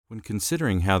When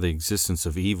considering how the existence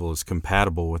of evil is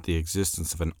compatible with the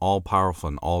existence of an all-powerful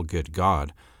and all-good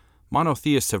God,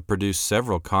 monotheists have produced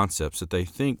several concepts that they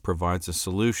think provides a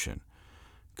solution.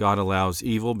 God allows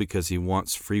evil because he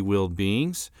wants free-willed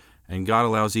beings, and God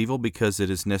allows evil because it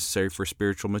is necessary for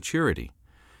spiritual maturity.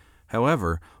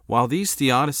 However, while these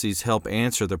theodicies help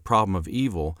answer the problem of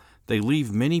evil, they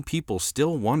leave many people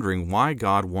still wondering why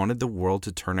God wanted the world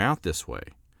to turn out this way.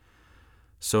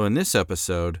 So in this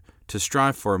episode, to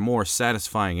strive for a more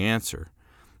satisfying answer,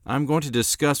 I'm going to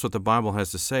discuss what the Bible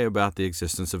has to say about the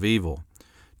existence of evil.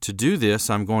 To do this,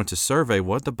 I'm going to survey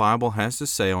what the Bible has to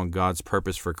say on God's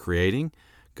purpose for creating,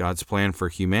 God's plan for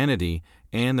humanity,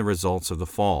 and the results of the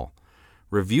fall.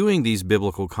 Reviewing these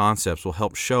biblical concepts will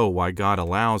help show why God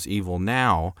allows evil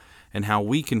now and how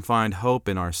we can find hope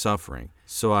in our suffering.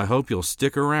 So I hope you'll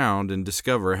stick around and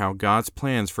discover how God's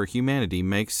plans for humanity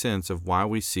make sense of why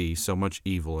we see so much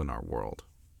evil in our world.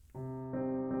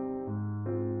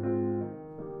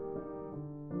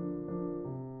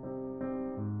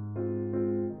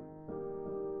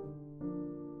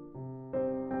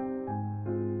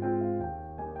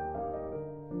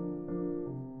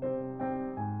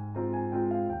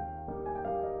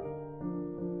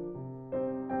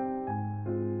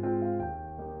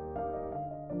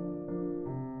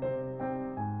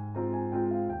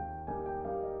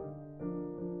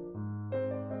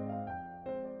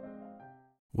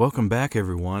 Welcome back,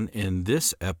 everyone. In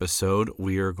this episode,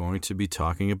 we are going to be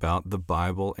talking about the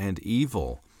Bible and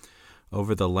evil.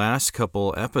 Over the last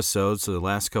couple episodes, the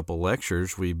last couple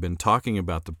lectures, we've been talking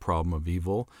about the problem of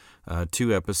evil.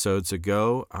 2 episodes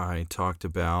ago, I talked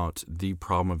about the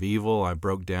problem of evil. I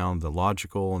broke down the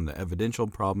logical and the evidential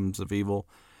problems of evil,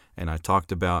 and I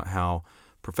talked about how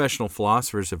professional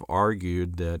philosophers have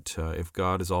argued that if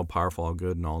God is all-powerful,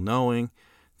 all-good, and all-knowing,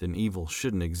 then evil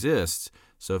shouldn't exist.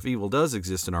 So if evil does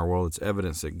exist in our world, it's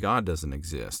evidence that God doesn't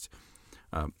exist.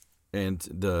 And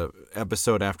the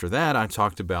episode after that, I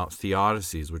talked about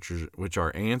theodicies, which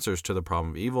are answers to the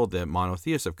problem of evil that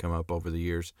monotheists have come up over the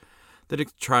years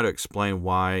that try to explain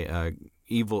why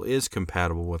evil is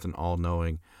compatible with an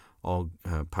all-knowing,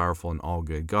 all-powerful, and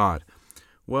all-good God.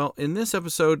 Well, in this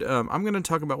episode, I'm going to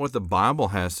talk about what the Bible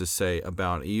has to say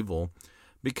about evil,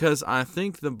 because I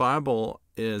think the Bible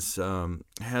has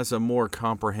a more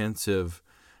comprehensive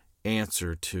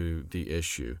answer to the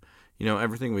issue. You know,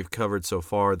 everything we've covered so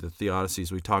far, the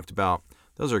theodicies we talked about,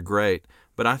 those are great.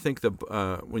 But I think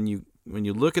when you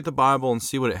look at the Bible and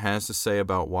see what it has to say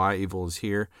about why evil is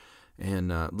here,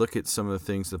 and look at some of the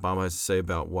things the Bible has to say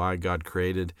about why God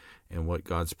created and what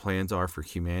God's plans are for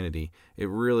humanity, it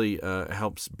really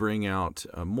helps bring out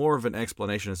more of an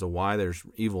explanation as to why there's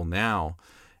evil now.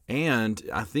 And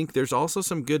I think there's also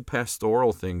some good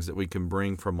pastoral things that we can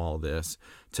bring from all this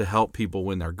to help people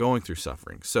when they're going through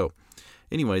suffering. So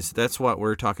anyways, that's what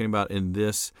we're talking about in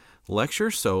this lecture,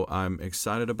 so I'm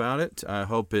excited about it. I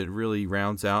hope it really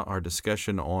rounds out our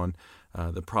discussion on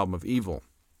the problem of evil.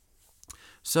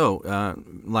 So,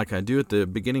 like I do at the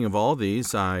beginning of all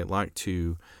these, I like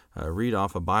to read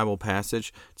off a Bible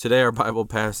passage. Today our Bible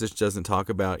passage doesn't talk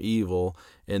about evil.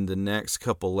 In the next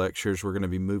couple lectures, we're going to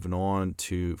be moving on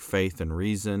to faith and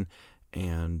reason,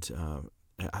 and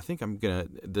I think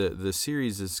the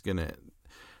series is going to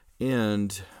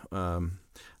end. I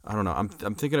don't know.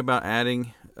 I'm thinking about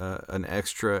adding an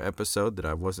extra episode that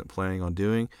I wasn't planning on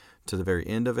doing to the very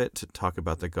end of it to talk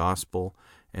about the gospel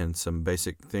and some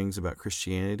basic things about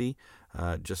Christianity,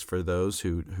 just for those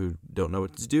who don't know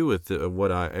what to do with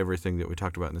everything that we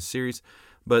talked about in the series.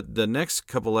 But the next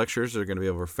couple lectures are going to be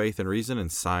over faith and reason and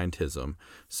scientism.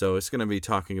 So it's going to be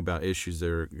talking about issues that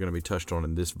are going to be touched on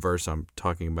in this verse I'm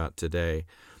talking about today.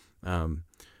 And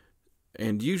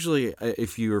usually,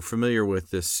 if you are familiar with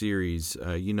this series,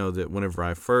 you know that whenever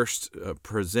I first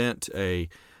present a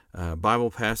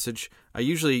Bible passage, I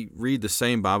usually read the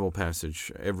same Bible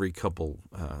passage every couple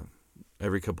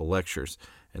lectures.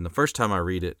 And the first time I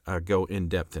read it, I go in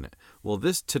depth in it. Well,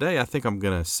 today I think I'm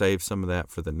going to save some of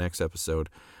that for the next episode.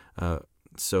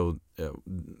 So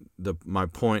my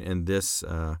point in this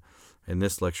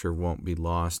lecture won't be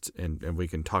lost, and we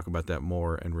can talk about that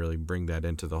more and really bring that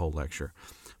into the whole lecture.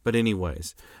 But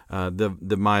anyways,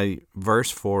 my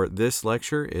verse for this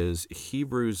lecture is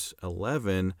Hebrews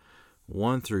 11,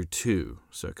 1 through 2.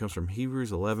 So it comes from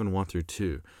Hebrews 11, 1 through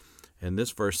 2. And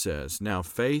this verse says, "Now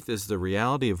faith is the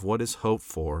reality of what is hoped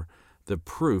for, the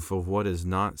proof of what is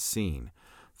not seen.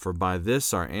 For by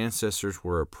this our ancestors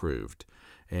were approved."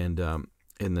 And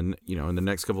in the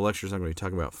next couple of lectures, I'm going to be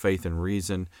talking about faith and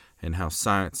reason and how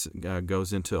science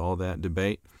goes into all that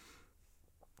debate.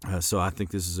 So I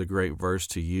think this is a great verse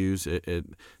to use.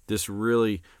 This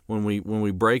really, when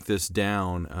we break this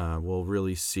down, we'll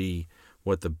really see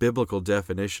what the biblical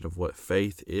definition of what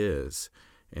faith is,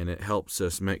 and it helps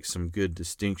us make some good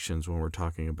distinctions when we're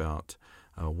talking about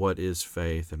what is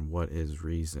faith and what is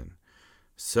reason.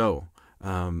 So,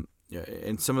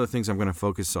 and some of the things I'm going to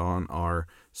focus on are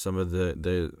some of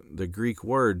the Greek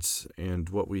words and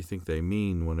what we think they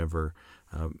mean whenever,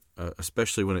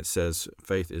 especially when it says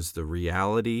faith is the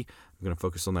reality. I'm going to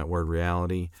focus on that word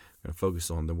reality. I'm going to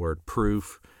focus on the word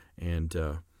proof, and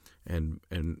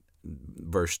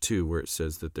verse 2 where it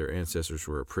says that their ancestors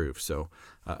were a proof. So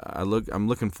I'm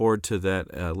looking forward to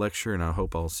that lecture, and I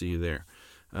hope I'll see you there.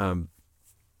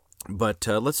 But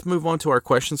let's move on to our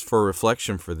questions for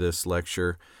reflection for this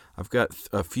lecture. I've got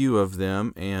a few of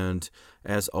them, and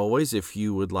as always, if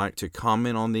you would like to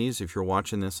comment on these, if you're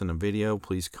watching this in a video,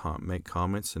 please make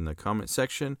comments in the comment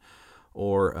section,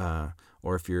 or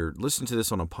if you're listening to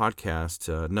this on a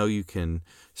podcast, know you can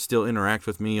still interact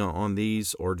with me on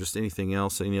these, or just anything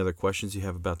else, any other questions you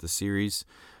have about the series.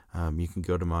 You can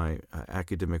go to my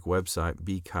academic website,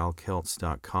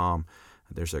 bkylekeltz.com.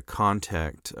 There's a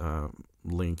contact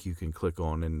link you can click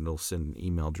on, and it'll send an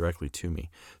email directly to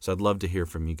me. So I'd love to hear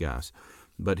from you guys.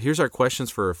 But here's our questions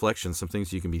for reflection, some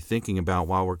things you can be thinking about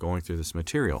while we're going through this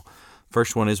material.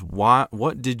 First one is,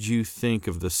 what did you think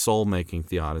of the soul-making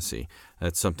theodicy?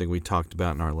 That's something we talked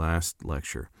about in our last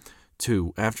lecture.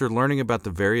 2, after learning about the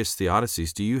various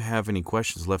theodicies, do you have any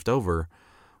questions left over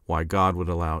why God would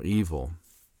allow evil?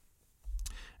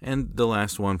 And the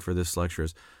last one for this lecture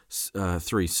is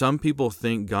 3. Some people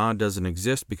think God doesn't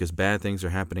exist because bad things are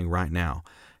happening right now.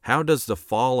 How does the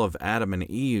fall of Adam and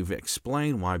Eve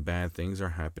explain why bad things are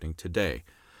happening today?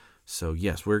 So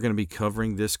yes, we're going to be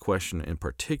covering this question in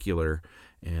particular,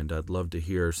 and I'd love to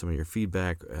hear some of your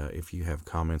feedback if you have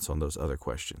comments on those other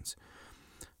questions.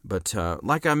 But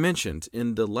like I mentioned,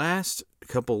 in the last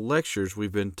couple lectures,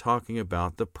 we've been talking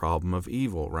about the problem of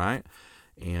evil, right?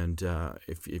 And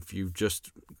if you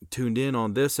just tuned in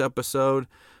on this episode,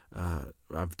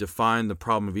 I've defined the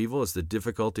problem of evil as the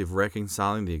difficulty of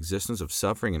reconciling the existence of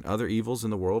suffering and other evils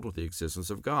in the world with the existence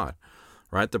of God,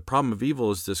 right? The problem of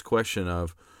evil is this question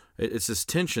of, it's this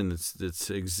tension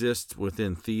that exists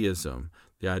within theism,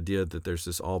 the idea that there's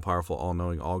this all-powerful,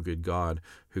 all-knowing, all-good God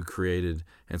who created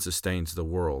and sustains the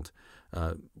world.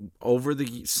 Over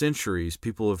the centuries,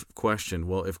 people have questioned,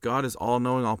 well, if God is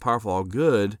all-knowing, all-powerful,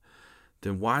 all-good,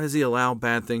 then why does he allow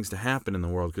bad things to happen in the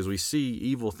world? Because we see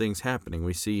evil things happening.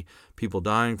 We see people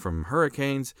dying from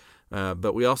hurricanes,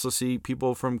 but we also see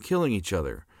people from killing each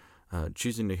other,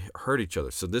 choosing to hurt each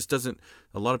other. So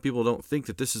a lot of people don't think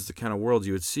that this is the kind of world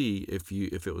you would see if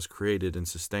it was created and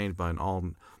sustained by an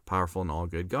all-powerful and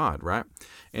all-good God, right?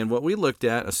 And what we looked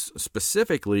at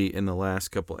specifically in the last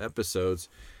couple episodes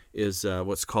is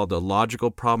what's called the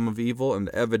logical problem of evil and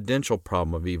the evidential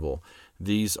problem of evil.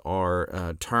 These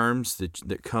are terms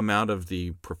that come out of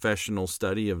the professional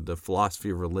study of the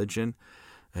philosophy of religion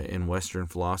in Western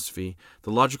philosophy. The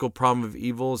logical problem of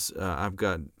evils I've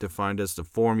got defined as the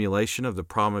formulation of the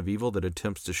problem of evil that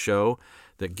attempts to show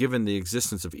that given the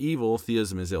existence of evil,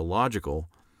 theism is illogical.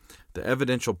 The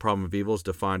evidential problem of evil is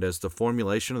defined as the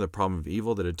formulation of the problem of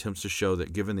evil that attempts to show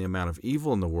that given the amount of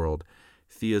evil in the world,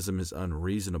 theism is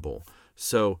unreasonable.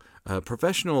 So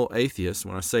professional atheists,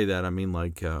 when I say that, I mean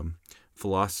like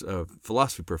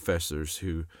philosophy professors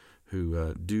who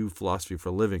do philosophy for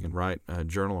a living and write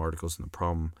journal articles on the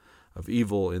problem of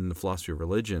evil in the philosophy of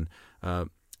religion.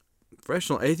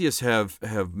 Professional atheists have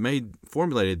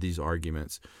formulated these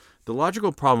arguments. The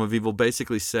logical problem of evil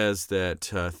basically says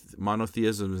that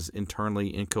monotheism is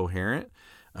internally incoherent.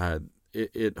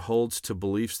 It holds to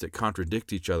beliefs that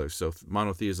contradict each other, so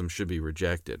monotheism should be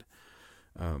rejected.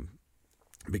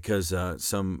 Because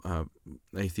some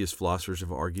atheist philosophers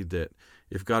have argued that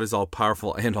if God is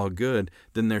all-powerful and all-good,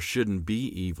 then there shouldn't be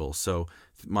evil. So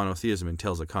monotheism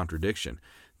entails a contradiction.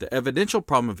 The evidential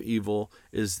problem of evil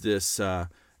is this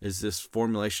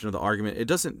formulation of the argument. It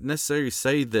doesn't necessarily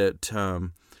say that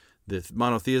that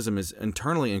monotheism is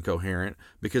internally incoherent,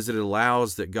 because it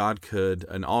allows that God could,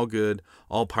 an all-good,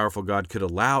 all-powerful God could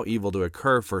allow evil to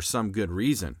occur for some good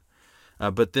reason.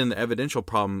 But then the evidential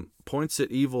problem points at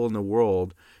evil in the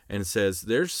world and says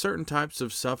there's certain types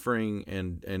of suffering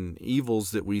and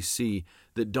evils that we see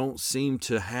that don't seem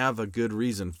to have a good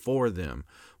reason for them.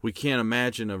 We can't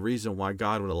imagine a reason why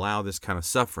God would allow this kind of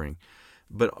suffering.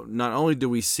 But not only do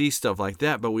we see stuff like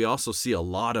that, but we also see a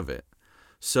lot of it.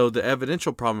 So the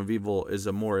evidential problem of evil is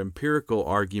a more empirical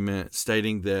argument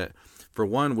stating that, for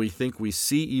one, we think we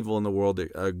see evil in the world that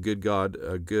a good God,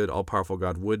 a good all-powerful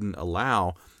God wouldn't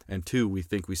allow. and 2, we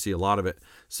think we see a lot of it.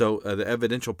 So the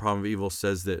evidential problem of evil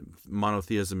says that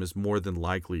monotheism is more than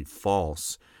likely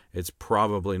false. It's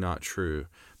probably not true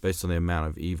based on the amount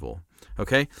of evil.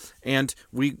 Okay? And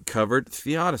we covered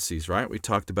theodicies, right? We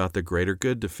talked about the greater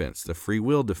good defense, the free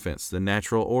will defense, the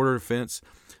natural order defense,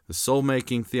 the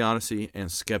soul-making theodicy,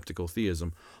 and skeptical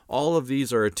theism. All of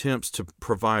these are attempts to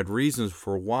provide reasons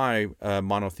for why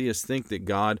monotheists think that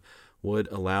God would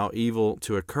allow evil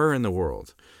to occur in the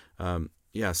world. And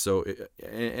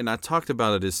I talked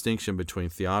about a distinction between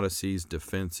theodicies,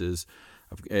 defenses.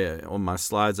 On my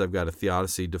slides, I've got a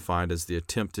theodicy defined as the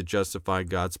attempt to justify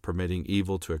God's permitting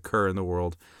evil to occur in the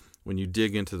world. When you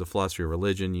dig into the philosophy of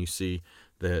religion, you see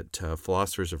that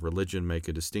philosophers of religion make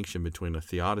a distinction between a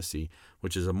theodicy,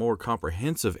 which is a more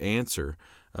comprehensive answer,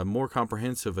 a more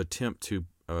comprehensive attempt to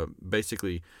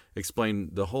basically explain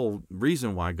the whole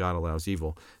reason why God allows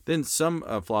evil. Then some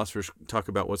philosophers talk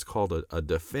about what's called a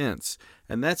defense,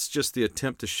 and that's just the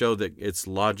attempt to show that it's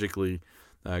logically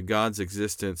God's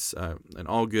existence, an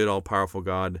all-good, all-powerful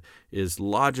God, is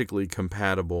logically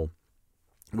compatible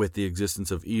with the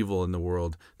existence of evil in the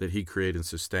world that he created and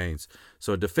sustains.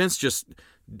 So a defense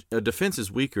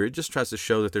is weaker. It just tries to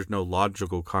show that there's no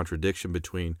logical contradiction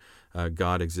between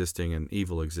God existing and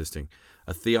evil existing.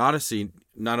 A theodicy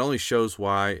not only shows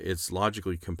why it's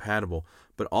logically compatible,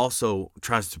 but also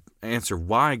tries to answer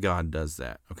why God does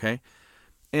that, okay?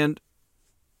 And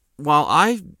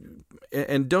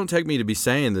don't take me to be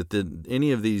saying that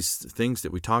any of these things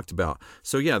that we talked about.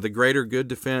 So yeah, the greater good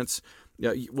defense,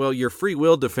 well, your free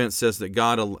will defense says that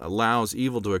God allows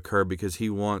evil to occur because he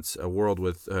wants a world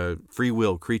with free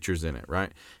will creatures in it,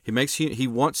 right? He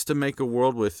wants to make a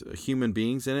world with human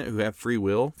beings in it who have free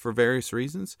will for various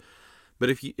reasons. But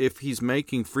if he's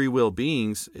making free will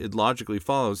beings, it logically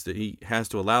follows that he has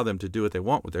to allow them to do what they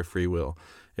want with their free will.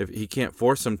 If he can't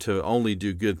force them to only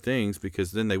do good things,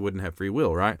 because then they wouldn't have free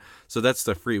will, right? So that's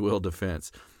the free will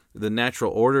defense. The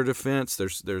natural order defense,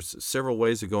 there's several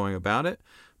ways of going about it,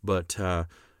 but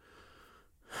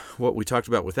what we talked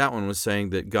about with that one was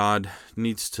saying that God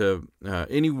needs to,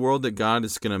 any world that God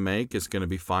is going to make is going to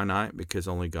be finite, because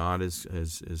only God is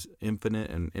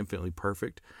infinite and infinitely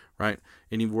perfect, right?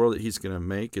 Any world that he's going to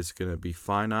make is going to be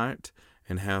finite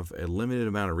and have a limited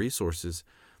amount of resources.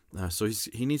 So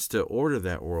he needs to order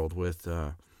that world with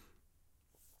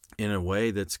in a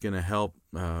way that's going to help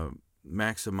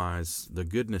maximize the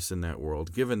goodness in that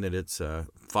world, given that it's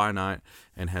finite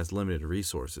and has limited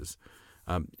resources.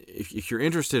 If you're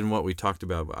interested in what we talked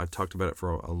about, I talked about it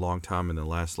for a long time in the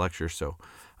last lecture, so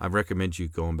I recommend you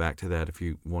going back to that if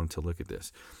you want to look at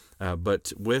this.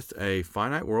 But with a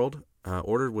finite world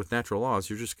ordered with natural laws,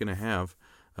 you're just going to have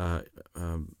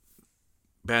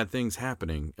bad things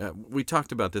happening. We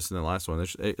talked about this in the last one.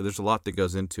 There's a lot that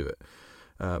goes into it.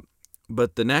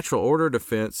 But the natural order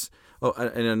defense,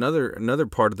 and another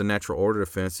part of the natural order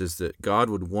defense is that God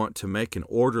would want to make an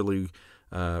orderly,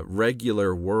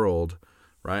 regular world,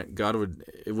 right?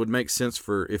 It would make sense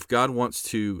if God wants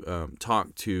to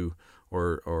talk to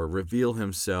or reveal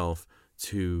himself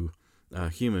to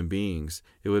human beings,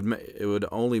 it would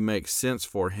only make sense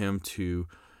for him to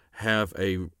have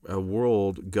a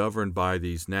world governed by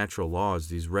these natural laws,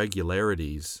 these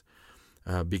regularities,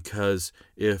 because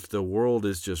if the world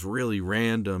is just really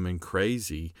random and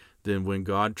crazy, then when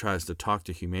God tries to talk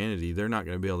to humanity, they're not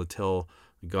going to be able to tell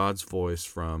God's voice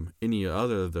from any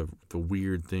other of the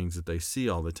weird things that they see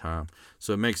all the time.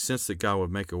 So it makes sense that God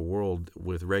would make a world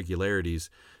with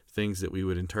regularities, things that we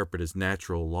would interpret as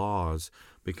natural laws,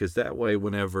 because that way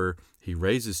whenever he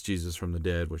raises Jesus from the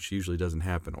dead, which usually doesn't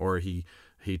happen, or he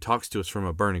talks to us from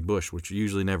a burning bush, which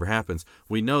usually never happens,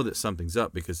 we know that something's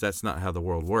up, because that's not how the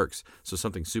world works. So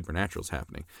something supernatural is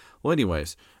happening. Well,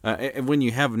 anyways, and when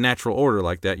you have natural order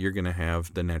like that, you're going to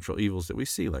have the natural evils that we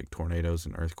see, like tornadoes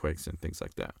and earthquakes and things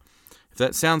like that. If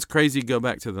that sounds crazy, go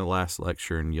back to the last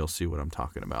lecture and you'll see what I'm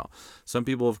talking about. Some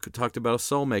people have talked about a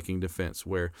soul-making defense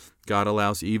where God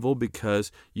allows evil because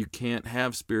you can't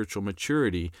have spiritual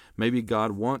maturity. Maybe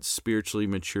God wants spiritually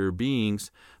mature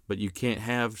beings, but you can't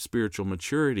have spiritual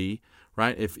maturity,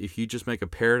 right? If you just make a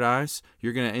paradise,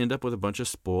 you're going to end up with a bunch of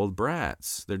spoiled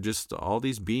brats. They're just all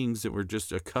these beings that were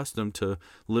just accustomed to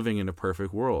living in a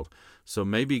perfect world. So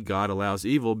maybe God allows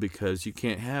evil because you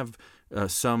can't have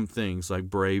some things like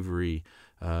bravery,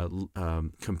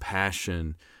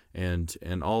 compassion,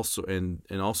 and all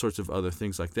sorts of other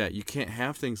things like that. You can't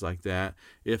have things like that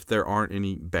if there aren't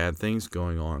any bad things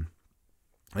going on.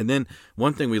 And then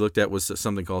one thing we looked at was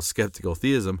something called skeptical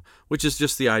theism, which is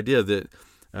just the idea that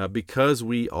because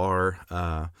we are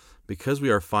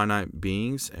finite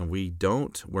beings and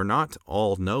we're not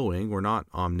all knowing, we're not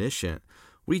omniscient.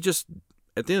 We just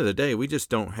at the end of the day, we just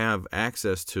don't have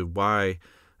access to why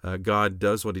God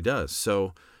does what he does.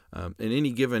 So in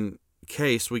any given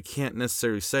case, we can't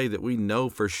necessarily say that we know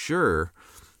for sure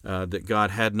that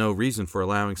God had no reason for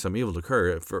allowing some evil to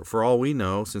occur. For all we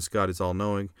know, since God is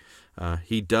all-knowing,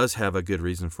 he does have a good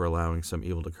reason for allowing some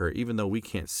evil to occur, even though we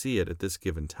can't see it at this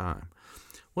given time.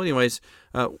 Well, anyways,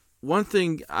 one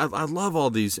thing, I love all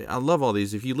these. I love all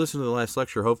these. If you listen to the last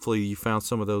lecture, hopefully you found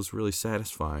some of those really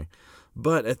satisfying.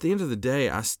 But at the end of the day,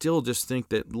 I still just think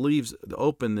that leaves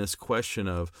open this question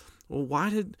of, well, why?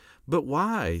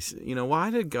 Why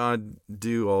did God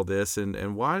do all this,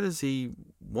 and why does he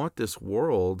want this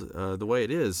world the way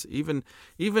it is? Even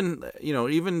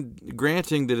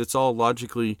granting that it's all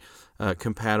logically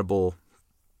compatible,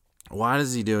 why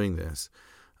is he doing this?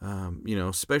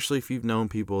 Especially if you've known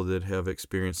people that have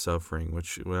experienced suffering,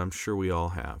 which I'm sure we all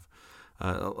have.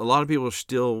 A lot of people are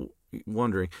still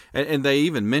wondering, and they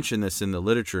even mention this in the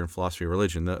literature in philosophy of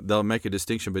religion. They'll make a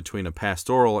distinction between a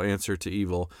pastoral answer to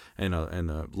evil and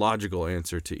a logical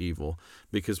answer to evil,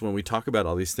 because when we talk about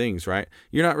all these things, right,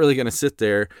 you're not really going to sit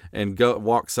there and go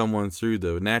walk someone through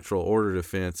the natural order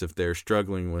defense if they're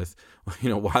struggling with,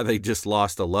 why they just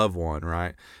lost a loved one,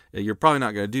 right? You're probably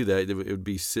not going to do that. It would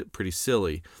be pretty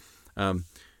silly.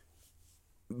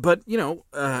 But,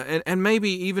 and maybe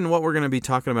even what we're going to be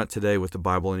talking about today with the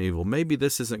Bible and evil, maybe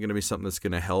this isn't going to be something that's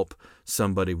going to help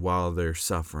somebody while they're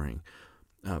suffering.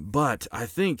 But I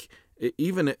think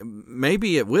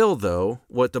maybe it will, though,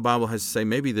 what the Bible has to say.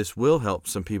 Maybe this will help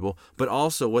some people, but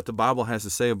also what the Bible has to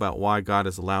say about why God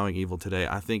is allowing evil today.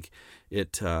 I think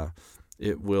it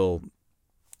will.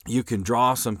 You can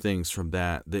draw some things from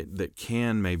that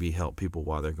can maybe help people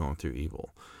while they're going through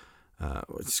evil.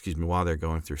 While they're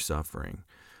going through suffering.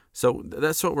 So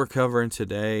that's what we're covering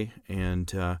today, and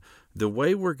the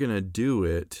way we're going to do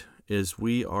it is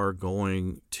we are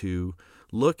going to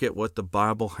look at what the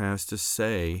Bible has to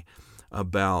say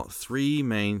about three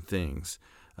main things: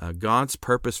 God's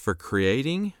purpose for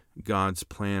creating, God's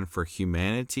plan for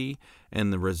humanity,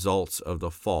 and the results of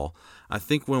the fall. I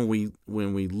think when we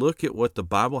look at what the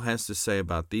Bible has to say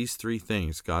about these three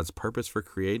things: God's purpose for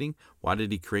creating, why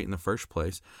did he create in the first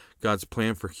place? God's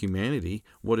plan for humanity,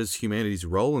 what is humanity's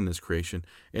role in this creation?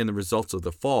 And the results of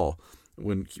the fall.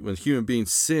 When human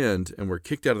beings sinned and were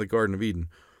kicked out of the Garden of Eden,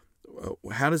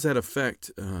 how does that affect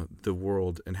the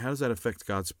world, and how does that affect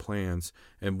God's plans,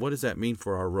 and what does that mean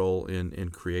for our role in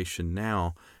creation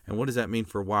now, and what does that mean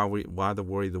for why the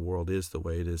way the world is the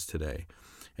way it is today,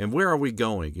 and where are we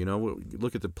going?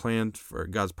 Look at the plan for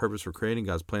God's purpose for creating,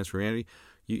 God's plans for humanity.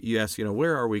 You ask,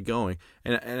 where are we going?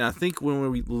 And I think when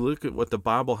we look at what the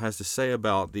Bible has to say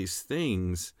about these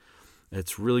things,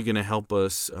 it's really going to help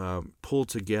us pull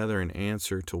together an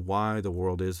answer to why the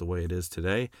world is the way it is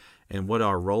today, and what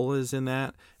our role is in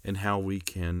that, and how we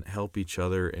can help each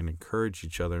other and encourage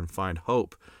each other and find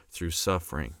hope through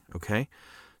suffering. Okay?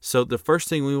 So the first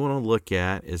thing we want to look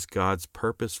at is God's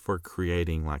purpose for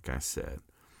creating, like I said.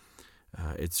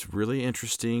 It's really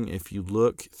interesting if you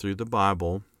look through the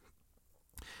Bible,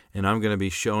 and I'm going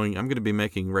to be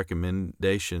making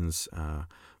recommendations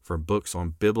for books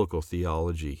on biblical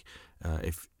theology.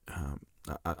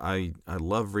 I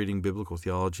love reading biblical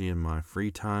theology in my free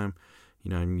time.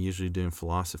 I'm usually doing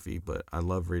philosophy, but I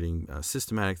love reading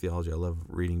systematic theology. I love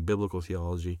reading biblical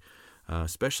theology.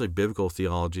 Especially biblical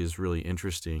theology is really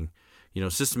interesting.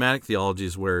 Systematic theology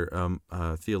is where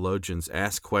theologians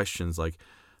ask questions like,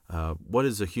 what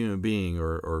is a human being,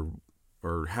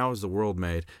 or how is the world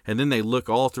made? And then they look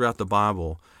all throughout the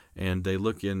Bible, and they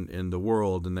look in the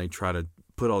world, and they try to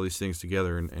put all these things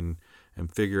together and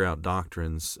figure out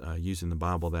doctrines using the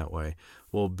Bible that way.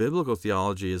 Well, biblical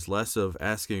theology is less of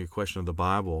asking a question of the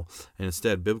Bible, and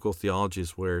instead biblical theology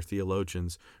is where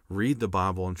theologians read the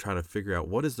Bible and try to figure out,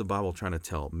 what is the Bible trying to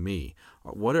tell me?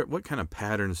 What kind of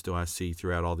patterns do I see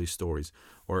throughout all these stories?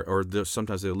 Or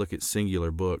sometimes they look at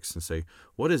singular books and say,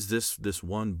 what is this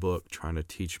one book trying to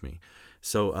teach me?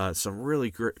 So some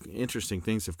really interesting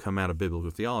things have come out of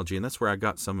biblical theology, and that's where I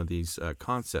got some of these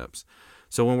concepts.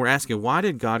 So when we're asking, why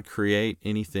did God create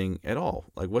anything at all?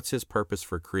 Like, what's his purpose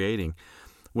for creating?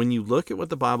 When you look at what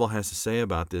the Bible has to say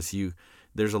about this,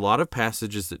 there's a lot of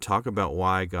passages that talk about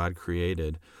why God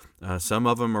created. Some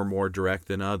of them are more direct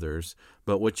than others.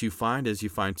 But what you find is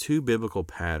two biblical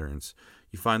patterns.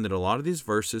 You find that a lot of these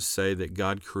verses say that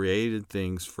God created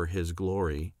things for his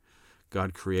glory.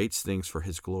 God creates things for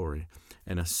his glory.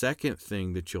 And a second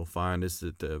thing that you'll find is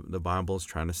that the Bible is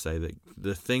trying to say that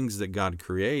the things that God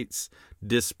creates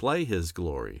display his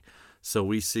glory. So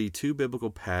we see two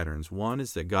biblical patterns. One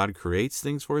is that God creates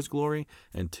things for his glory,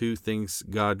 and two things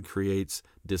God creates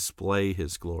display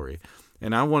his glory.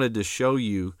 And I wanted to show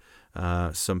you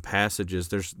some passages.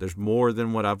 There's more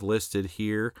than what I've listed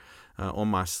here on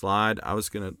my slide. I was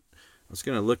gonna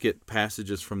look at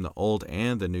passages from the Old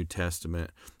and the New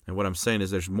Testament, and what I'm saying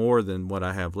is there's more than what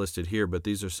I have listed here, but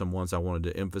these are some ones I wanted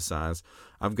to emphasize.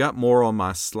 I've got more on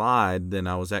my slide than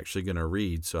I was actually going to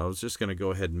read, so I was just going to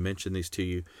go ahead and mention these to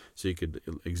you so you could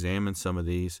examine some of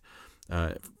these.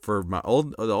 For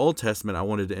the Old Testament, I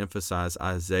wanted to emphasize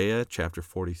Isaiah chapter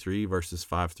 43, verses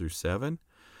 5 through 7,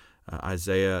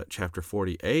 Isaiah chapter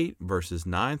 48, verses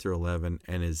 9 through 11,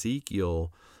 and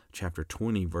Ezekiel chapter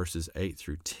 20, verses 8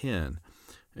 through 10.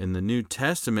 In the New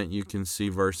Testament, you can see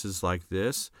verses like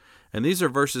this, and these are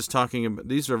verses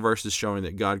showing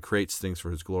that God creates things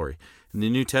for His glory. In the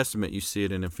New Testament, you see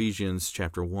it in Ephesians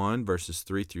chapter 1, verses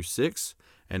 3 through 6,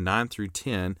 and 9 through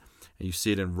 10, and you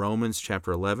see it in Romans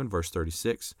chapter 11, verse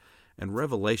 36, and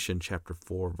Revelation chapter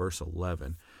 4, verse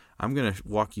 11. I'm going to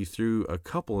walk you through a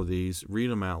couple of these, read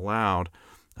them out loud,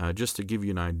 just to give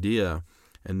you an idea.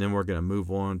 And then we're going to move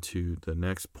on to the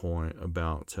next point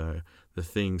about the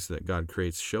things that God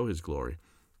creates show His glory.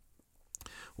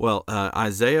 Well,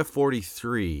 Isaiah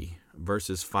 43,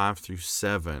 verses 5 through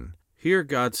 7. Here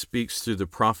God speaks through the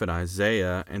prophet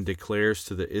Isaiah and declares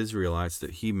to the Israelites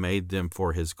that He made them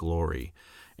for His glory.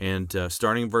 And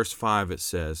starting verse 5, it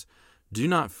says, "Do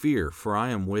not fear, for I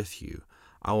am with you.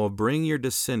 I will bring your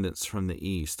descendants from the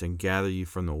east and gather you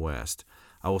from the west.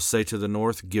 I will say to the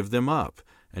north, give them up,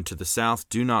 and to the south,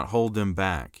 do not hold them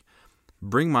back.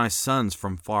 Bring my sons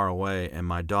from far away and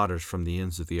my daughters from the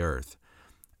ends of the earth.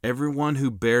 Everyone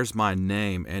who bears my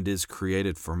name and is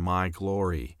created for my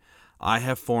glory. I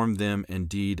have formed them,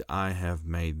 indeed I have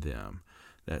made them."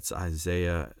 That's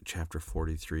Isaiah chapter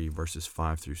 43, verses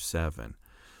 5 through 7.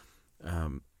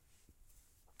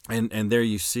 And there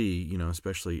you see,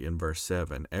 especially in verse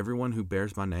 7, everyone who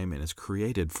bears my name and is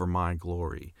created for my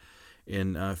glory.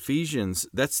 In Ephesians,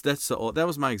 that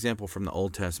was my example from the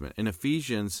Old Testament. In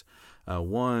Ephesians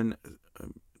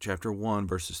chapter 1,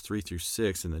 verses 3 through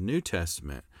 6, in the New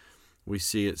Testament, we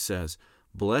see it says,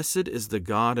 "Blessed is the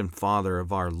God and Father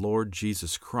of our Lord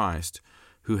Jesus Christ,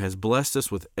 who has blessed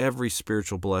us with every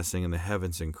spiritual blessing in the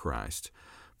heavens in Christ.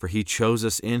 For He chose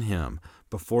us in Him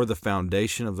before the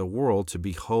foundation of the world to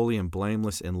be holy and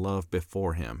blameless in love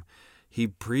before Him. He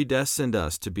predestined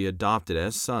us to be adopted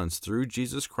as sons through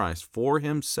Jesus Christ for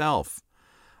Himself,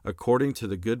 according to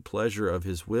the good pleasure of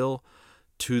His will,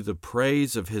 to the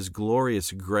praise of His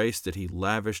glorious grace that He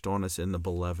lavished on us in the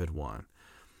Beloved One."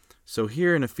 So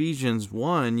here in Ephesians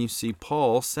 1, you see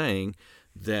Paul saying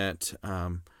that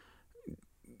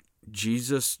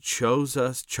Jesus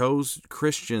chose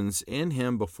Christians in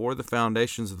Him before the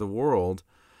foundations of the world,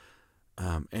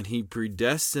 and He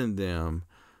predestined them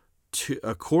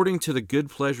according to the good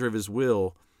pleasure of His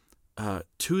will,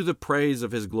 to the praise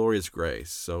of His glorious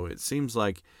grace. So it seems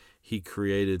like He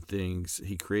created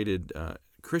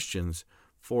Christians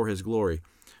for His glory.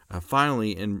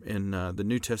 Finally, in the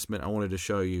New Testament, I wanted to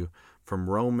show you from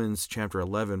Romans chapter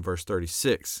 11, verse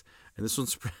 36. And this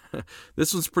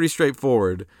one's pretty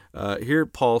straightforward. Here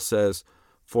Paul says,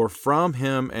 "For from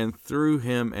Him and through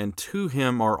Him and to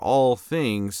Him are all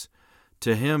things.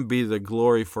 To Him be the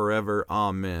glory forever.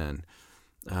 Amen."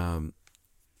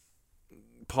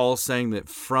 Paul's saying that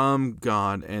from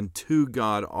God and to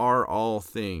God are all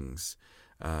things.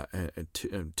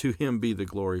 To Him be the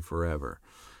glory forever.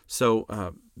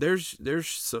 So there's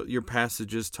your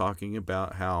passages talking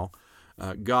about how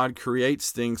God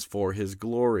creates things for His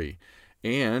glory.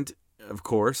 And, of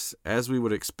course, as we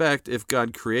would expect, if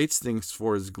God creates things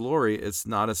for His glory, it's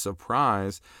not a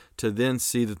surprise to then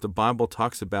see that the Bible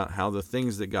talks about how the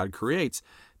things that God creates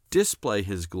display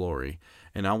His glory.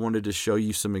 And I wanted to show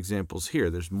you some examples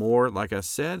here. There's more, like I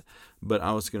said, but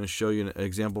I was going to show you an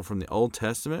example from the Old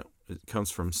Testament. It comes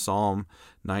from Psalm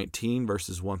 19,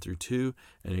 verses 1 through 2.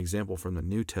 An example from the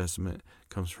New Testament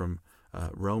comes from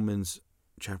Romans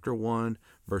chapter 1,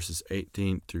 verses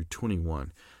 18 through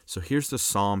 21. So here's the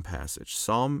Psalm passage.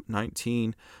 Psalm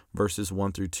 19, verses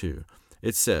 1 through 2.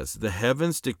 It says, "The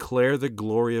heavens declare the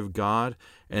glory of God,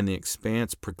 and the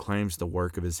expanse proclaims the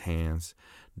work of His hands.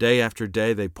 Day after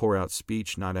day they pour out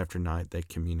speech, night after night they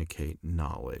communicate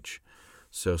knowledge."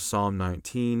 So Psalm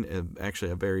 19,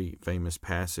 actually a very famous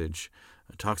passage,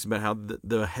 talks about how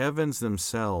the heavens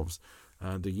themselves,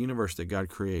 the universe that God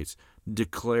creates,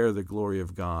 declare the glory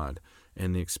of God,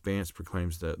 and the expanse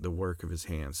proclaims the work of His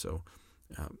hands. So,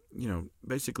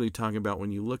 basically talking about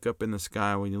when you look up in the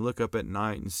sky, when you look up at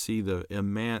night and see the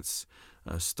immense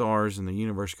stars in the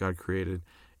universe God created,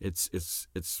 it's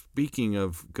speaking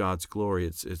of God's glory.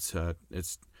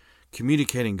 It's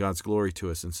communicating God's glory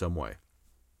to us in some way.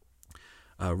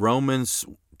 Romans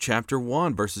chapter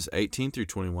 1, verses 18 through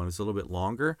 21 is a little bit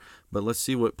longer, but let's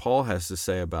see what Paul has to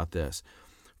say about this.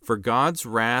 For God's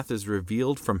wrath is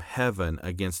revealed from heaven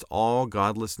against all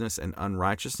godlessness and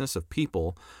unrighteousness of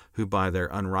people who by their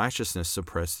unrighteousness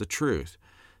suppress the truth,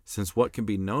 since what can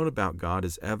be known about God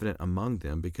is evident among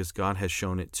them because God has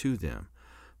shown it to them.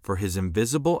 For his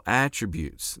invisible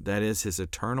attributes, that is, his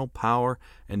eternal power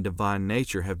and divine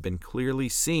nature, have been clearly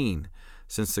seen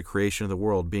since the creation of the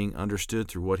world, being understood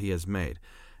through what he has made.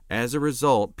 As a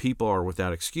result, people are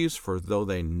without excuse, for though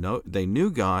they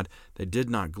knew God, they did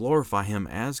not glorify him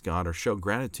as God or show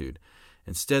gratitude.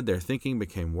 Instead, their thinking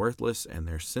became worthless, and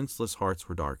their senseless hearts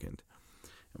were darkened.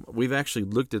 We've actually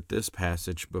looked at this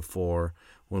passage before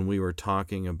when we were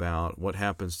talking about what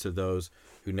happens to those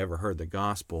who never heard the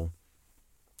gospel,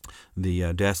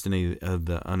 the destiny of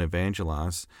the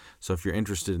unevangelized. So if you're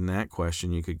interested in that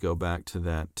question, you could go back to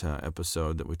that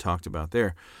episode that we talked about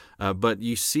there. But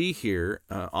you see here,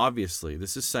 obviously,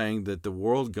 this is saying that the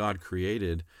world God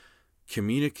created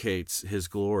communicates his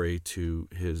glory to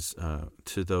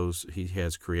those he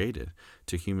has created,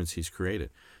 to humans he's created.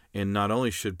 And not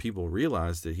only should people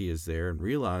realize that he is there and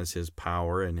realize his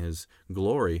power and his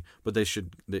glory, but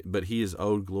he is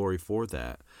owed glory for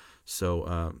that.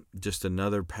 So just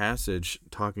another passage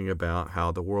talking about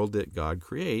how the world that God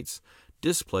creates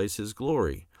displays his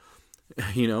glory.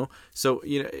 So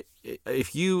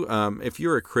if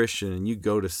you're a Christian and you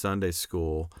go to Sunday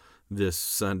school this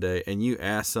Sunday and you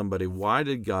ask somebody, why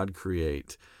did God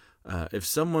create? If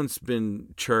someone's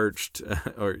been churched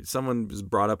or someone is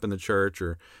brought up in the church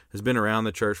or has been around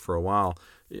the church for a while,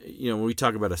 when we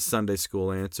talk about a Sunday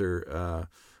school answer,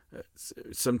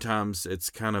 sometimes it's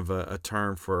kind of a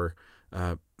term for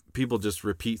people just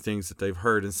repeat things that they've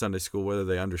heard in Sunday school, whether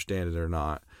they understand it or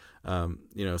not. So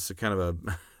it's kind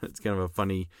of a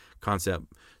funny concept.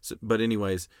 But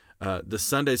anyways, the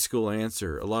Sunday school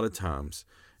answer, a lot of times,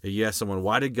 you ask someone,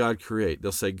 why did God create?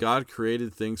 They'll say, God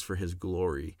created things for his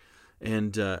glory.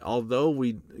 And although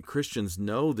we Christians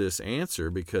know this answer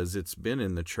because it's been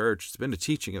in the church, it's been a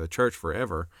teaching of the church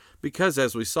forever, because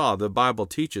as we saw, the Bible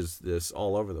teaches this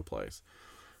all over the place.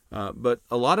 But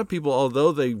a lot of people,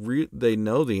 although they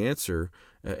know the answer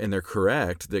and they're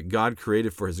correct, that God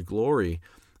created for his glory,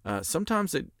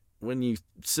 sometimes when you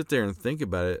sit there and think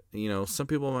about it, some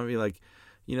people might be like,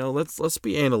 let's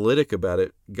be analytic about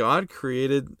it. God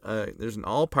created, there's an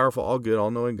all-powerful, all-good,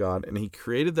 all-knowing God, and he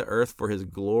created the earth for his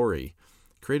glory,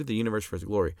 created the universe for his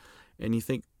glory. And you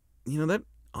think, that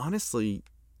honestly,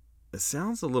 it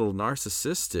sounds a little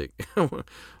narcissistic.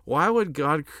 Why would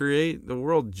God create the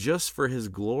world just for his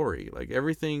glory? Like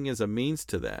everything is a means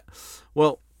to that.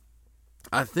 Well,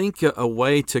 I think a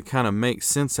way to kind of make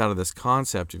sense out of this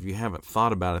concept, if you haven't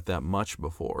thought about it that much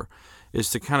before, is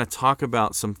to kind of talk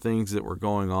about some things that were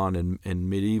going on in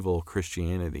medieval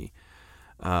Christianity.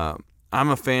 I'm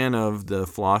a fan of the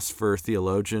philosopher,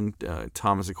 theologian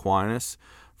Thomas Aquinas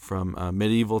from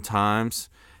medieval times.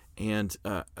 And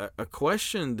a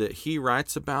question that he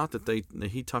writes about, that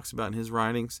he talks about in his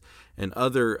writings, and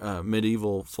other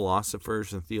medieval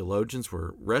philosophers and theologians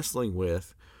were wrestling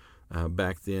with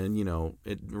back then,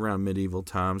 around medieval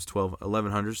times,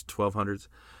 1100s,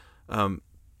 1200s,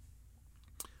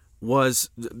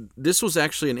 this was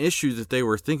actually an issue that they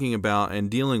were thinking about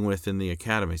and dealing with in the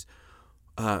academies.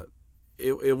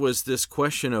 It was this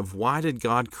question of, why did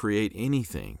God create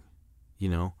anything,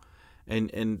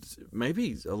 And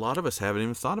maybe a lot of us haven't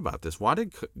even thought about this. Why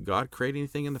did God create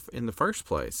anything in the first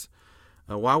place?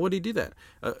 Why would he do that?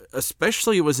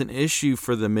 Especially it was an issue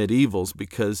for the medievals,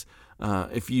 because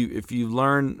if you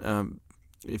learn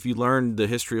the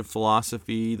history of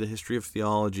philosophy, the history of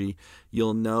theology,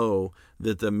 you'll know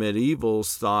that the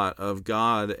medievals thought of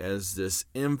God as this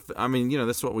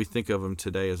that's what we think of him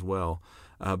today as well.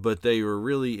 But they were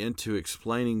really into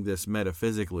explaining this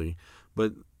metaphysically.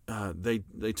 But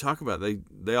they talk about,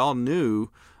 they all knew,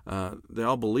 they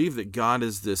all believe that God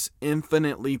is this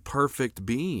infinitely perfect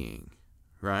being,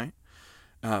 right?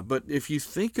 But if you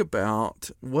think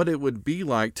about what it would be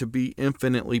like to be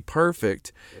infinitely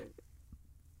perfect,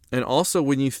 and also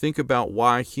when you think about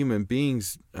why human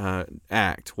beings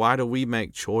act, why do we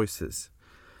make choices,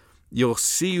 you'll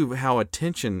see how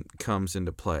attention comes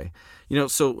into play.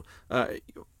 So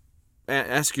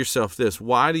ask yourself this: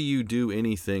 why do you do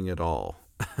anything at all?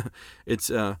 It's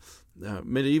the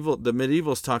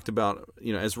medievals talked about,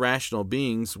 as rational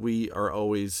beings, we are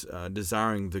always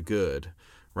desiring the good,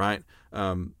 right?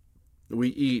 We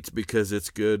eat because it's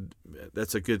good.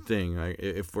 That's a good thing. Right?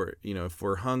 If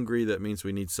we're hungry, that means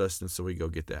we need sustenance, so we go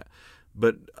get that.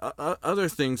 But other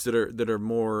things that are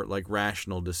more like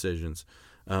rational decisions,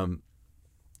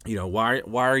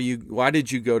 why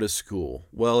did you go to school?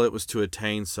 Well, it was to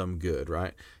attain some good,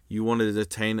 right? You wanted to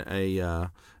attain an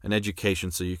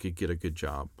education so you could get a good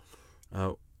job.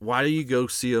 Why do you go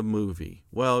see a movie?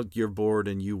 Well, you're bored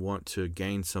and you want to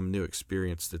gain some new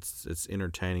experience that's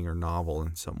entertaining or novel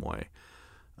in some way.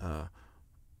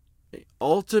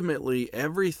 Ultimately,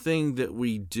 everything that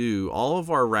we do, all of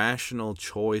our rational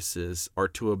choices are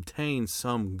to obtain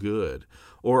some good,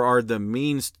 or are the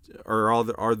means,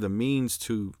 are the means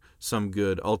to some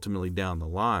good ultimately down the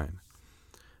line.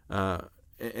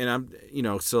 And I'm,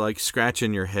 so like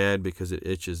scratching your head because it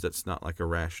itches, that's not like a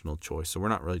rational choice. So we're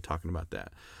not really talking about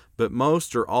that. But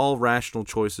most or all rational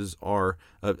choices are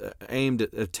aimed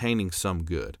at attaining some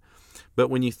good. But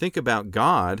when you think about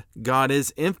God, God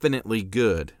is infinitely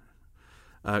good.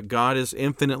 God is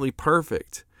infinitely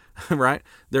perfect, right?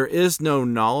 There is no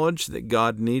knowledge that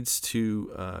God needs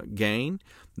to gain.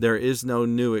 There is no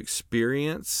new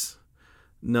experience,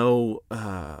 no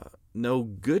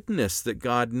goodness that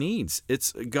God needs.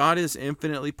 God is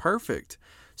infinitely perfect.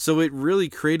 So it really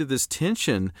created this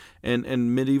tension,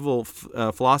 and medieval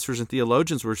philosophers and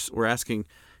theologians were asking,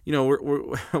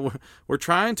 we're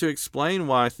trying to explain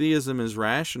why theism is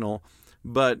rational,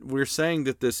 but we're saying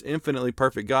that this infinitely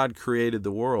perfect God created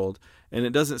the world, and it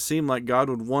doesn't seem like God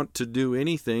would want to do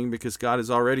anything because God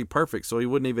is already perfect, so he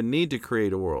wouldn't even need to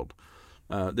create a world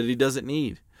that he doesn't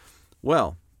need.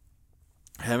 Well,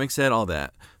 having said all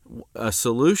that, a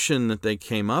solution that they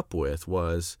came up with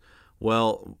was,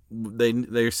 well,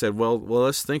 they said, well,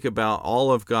 let's think about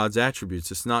all of God's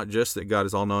attributes. It's not just that God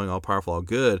is all-knowing, all-powerful, all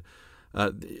good.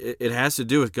 It has to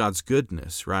do with God's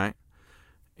goodness, right?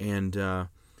 And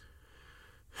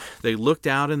they looked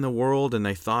out in the world and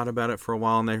they thought about it for a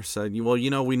while, and they said,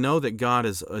 well, we know that God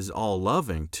is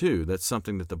all-loving too. That's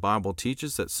something that the Bible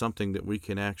teaches. That's something that we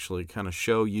can actually kind of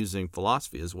show using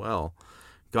philosophy as well.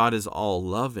 God is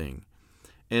all-loving.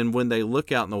 And when they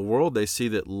look out in the world, they see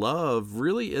that love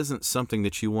really isn't something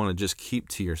that you want to just keep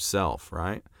to yourself,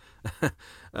 right?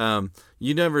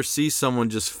 You never see someone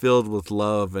just filled with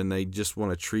love and they just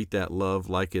want to treat that love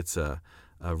like it's a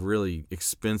really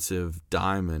expensive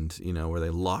diamond, where they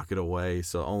lock it away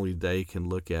so only they can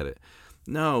look at it.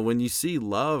 No, when you see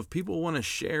love, people want to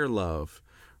share love,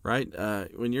 right?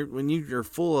 When you're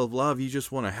full of love, you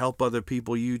just want to help other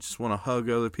people. You just want to hug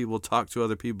other people, talk to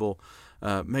other people,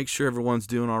 make sure everyone's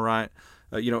doing all right.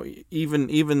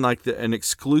 Even like an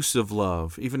exclusive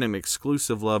love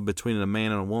between a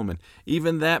man and a woman,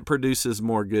 even that produces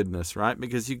more goodness, right?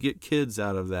 Because you get kids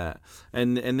out of that.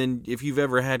 And then if you've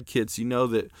ever had kids, you know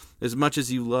that as much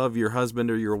as you love your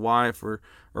husband or your wife or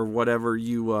whatever,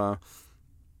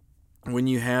 when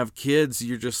you have kids,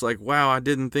 you're just like, wow, I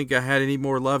didn't think I had any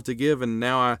more love to give, and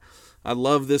now I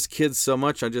love this kid so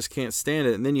much I just can't stand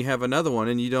it. And then you have another one,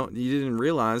 and you didn't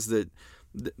realize that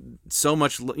so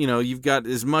much, you've got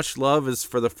as much love as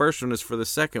for the first one as for the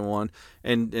second one,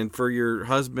 and for your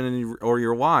husband or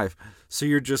your wife. So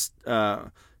you're just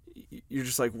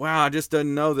like, wow, I just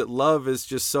didn't know that love is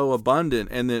just so abundant,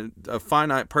 and that a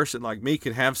finite person like me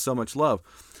could have so much love.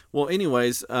 Well,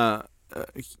 anyways, the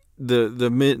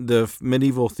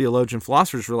medieval theologian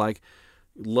philosophers were like,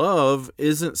 love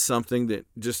isn't something that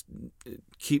just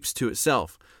keeps to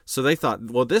itself. So they thought,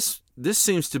 well, this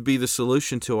seems to be the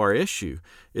solution to our issue.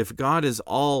 If God is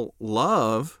all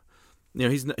love,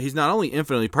 he's not only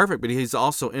infinitely perfect, but he's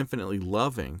also infinitely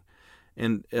loving.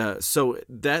 And so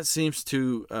that seems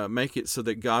to make it so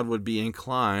that God would be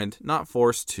inclined, not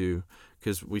forced to,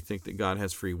 because we think that God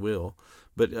has free will,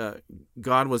 but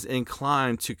God was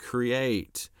inclined to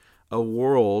create a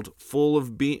world full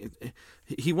of being.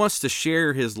 He wants to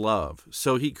share his love.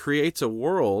 So he creates a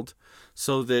world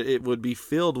so that it would be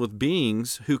filled with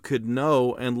beings who could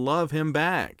know and love him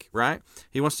back, right?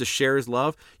 He wants to share his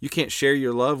love. You can't share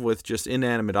your love with just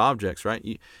inanimate objects, right?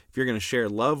 If you're going to share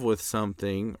love with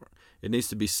something, it needs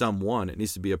to be someone. It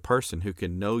needs to be a person who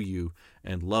can know you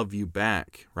and love you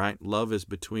back, right? Love is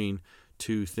between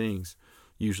two things,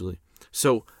 usually.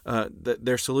 So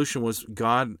their solution was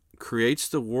God creates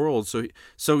the world. So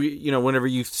whenever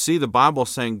you see the Bible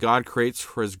saying God creates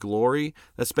for his glory,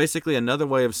 that's basically another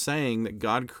way of saying that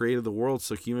God created the world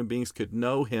so human beings could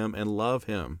know him and love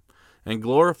him and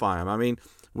glorify him. I mean,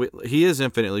 he is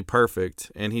infinitely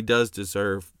perfect, and he does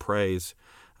deserve praise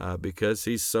because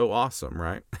he's so awesome,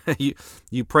 right?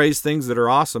 you praise things that are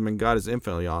awesome, and God is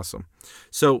infinitely awesome.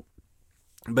 So,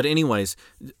 but anyways,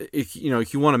 if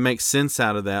you want to make sense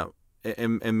out of that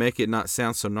and make it not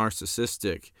sound so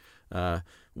narcissistic,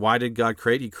 why did God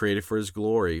create? He created for his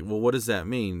glory. Well, what does that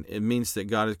mean? It means that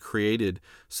God is created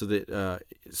so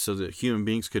that human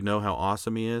beings could know how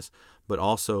awesome he is. but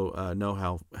also know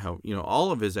how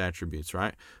all of his attributes,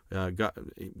 right?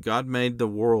 God made the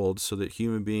world so that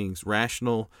human beings,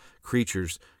 rational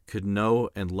creatures, could know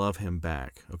and love him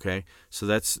back. Okay, so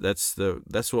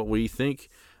that's what we think.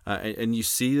 And you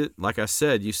see it, like I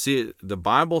said, you see it. The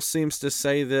Bible seems to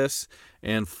say this,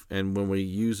 and when we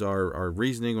use our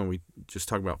reasoning, when we just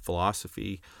talk about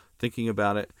philosophy, thinking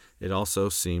about it, it also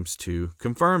seems to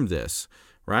confirm this,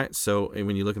 right? So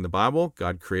when you look in the Bible,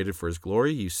 God created for his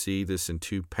glory. You see this in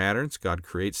two patterns. God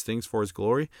creates things for his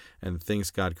glory, and the things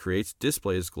God creates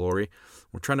display his glory.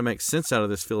 We're trying to make sense out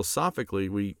of this philosophically.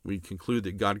 We conclude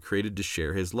that God created to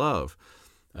share his love.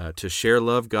 To share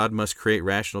love, God must create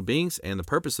rational beings, and the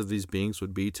purpose of these beings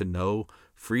would be to know,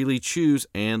 freely choose,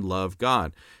 and love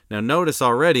God. Now, notice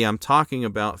already I'm talking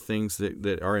about things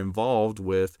that are involved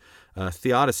with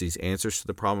theodicies, answers to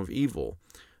the problem of evil.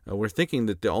 We're thinking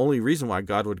that the only reason why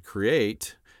God would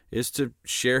create is to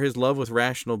share his love with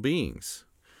rational beings.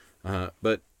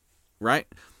 Right?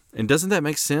 And doesn't that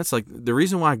make sense? Like, the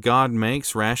reason why God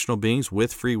makes rational beings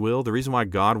with free will, the reason why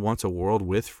God wants a world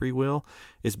with free will,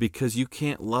 is because you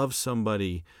can't love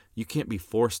somebody. You can't be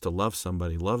forced to love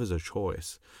somebody. Love is a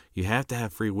choice. You have to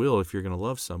have free will if you're going to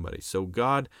love somebody. So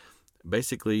God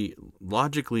basically,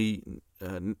 logically,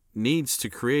 needs to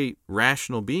create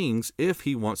rational beings if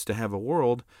he wants to have a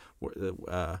world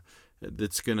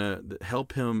that's going to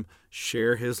help him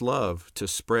share his love, to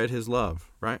spread his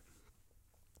love, right?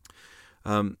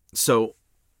 So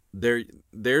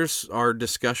there's our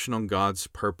discussion on God's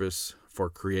purpose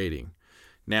for creating.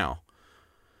 Now,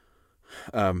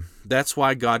 that's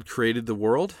why God created the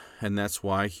world, and that's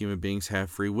why human beings have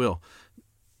free will.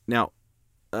 Now,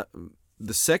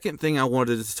 the second thing I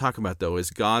wanted to talk about, though,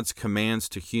 is God's commands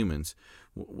to humans.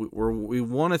 We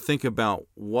want to think about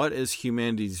what is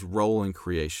humanity's role in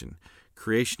creation.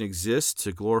 Creation exists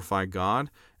to glorify God,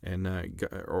 and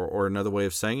or another way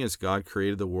of saying it is God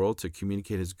created the world to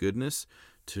communicate his goodness,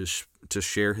 to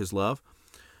share his love.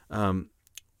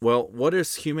 Well, what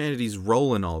is humanity's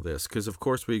role in all this? Because, of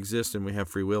course, we exist and we have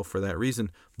free will for that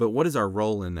reason, but what is our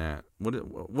role in that?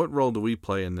 What role do we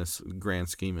play in this grand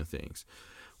scheme of things?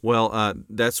 Well,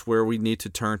 that's where we need to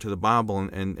turn to the Bible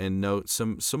and note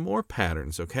some more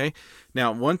patterns, okay?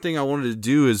 Now, one thing I wanted to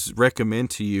do is recommend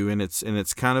to you, and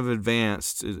it's kind of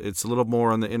advanced. It's a little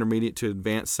more on the intermediate to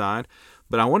advanced side,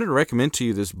 but I wanted to recommend to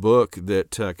you this book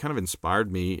that kind of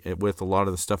inspired me with a lot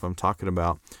of the stuff I'm talking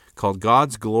about, called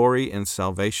God's Glory and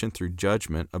Salvation Through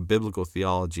Judgment, A Biblical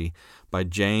Theology by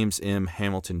James M.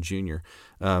 Hamilton, Jr.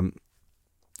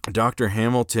 Dr.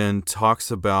 Hamilton talks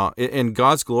about, in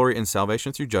God's Glory and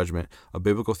Salvation Through Judgment, A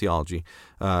Biblical Theology,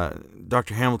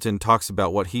 Dr. Hamilton talks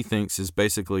about what he thinks is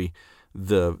basically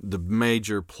the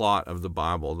major plot of the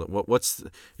Bible.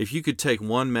 If you could take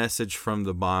one message from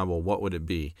the Bible, what would it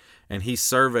be? And he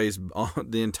surveys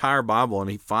the entire Bible,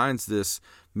 and he finds this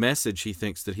message he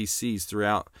thinks that he sees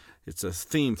throughout. It's a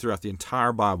theme throughout the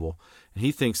entire Bible. And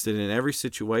he thinks that in every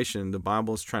situation, the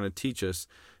Bible is trying to teach us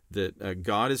that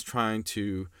God is trying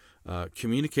to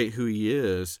communicate who he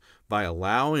is by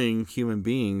allowing human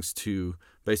beings to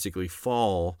basically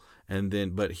fall,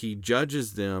 but he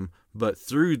judges them, but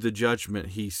through the judgment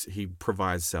he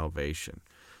provides salvation.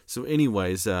 So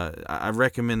anyways, I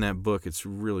recommend that book. It's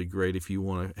really great if you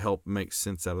want to help make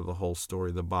sense out of the whole story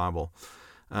of the Bible.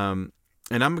 And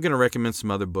I'm going to recommend some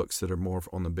other books that are more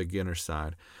on the beginner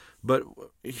side. But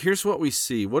here's what we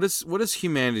see. What is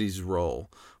humanity's role?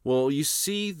 Well, you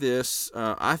see this.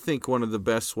 I think one of the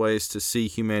best ways to see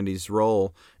humanity's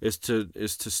role is to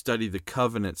study the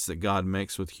covenants that God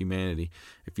makes with humanity.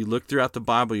 If you look throughout the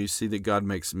Bible, you see that God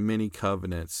makes many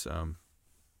covenants.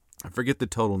 I forget the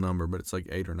total number, but it's like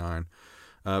 8 or 9.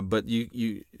 But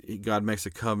God makes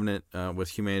a covenant with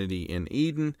humanity in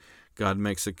Eden. God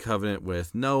makes a covenant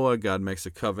with Noah. God makes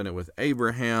a covenant with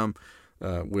Abraham.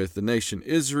 With the nation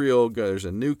Israel, there's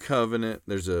a new covenant.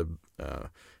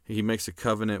 He makes a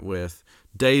covenant with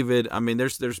David. I mean,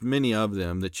 there's many of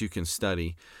them that you can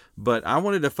study. But I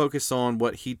wanted to focus on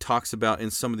what he talks about in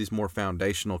some of these more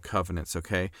foundational covenants,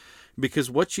 okay?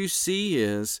 Because what you see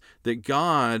is that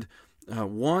God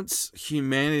wants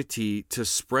humanity to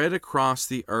spread across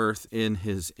the earth in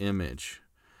his image,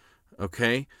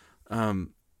 okay?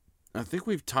 I think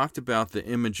we've talked about the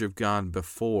image of God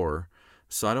before,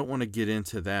 so I don't want to get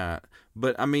into that.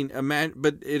 But I mean,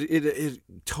 it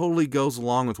totally goes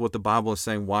along with what the Bible is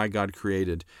saying, why God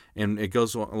created, and it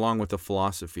goes along with the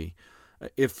philosophy.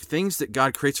 If things that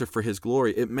God creates are for his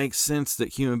glory, it makes sense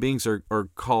that human beings are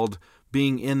called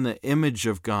being in the image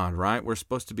of God, right? We're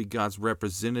supposed to be God's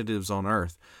representatives on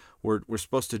earth. We're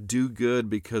supposed to do good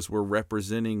because we're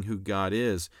representing who God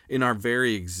is in our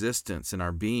very existence, in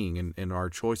our being, and in our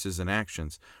choices and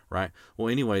actions, right? Well,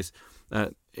 anyways,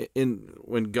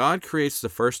 when God creates the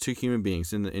first two human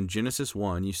beings in Genesis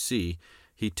 1, you see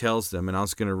he tells them, and I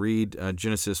was going to read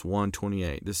Genesis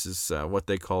 1:28. This is what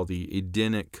they call the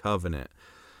Edenic covenant.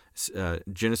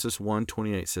 Genesis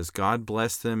 1:28 says, God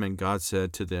blessed them, and God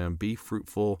said to them, be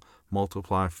fruitful,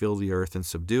 multiply, fill the earth, and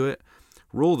subdue it.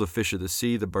 Rule the fish of the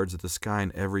sea, the birds of the sky,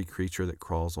 and every creature that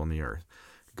crawls on the earth.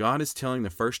 God is telling the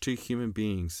first two human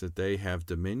beings that they have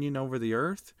dominion over the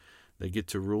earth. They get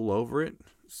to rule over it,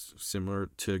 similar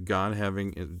to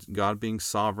God being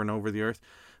sovereign over the earth.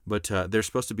 But they're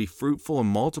supposed to be fruitful and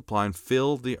multiply and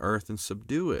fill the earth and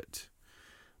subdue it.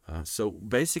 So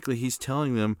basically, he's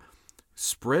telling them,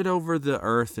 spread over the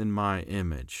earth in my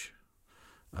image.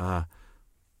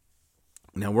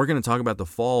 Now, we're going to talk about the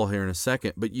fall here in a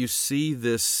second, but you see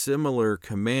this similar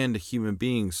command to human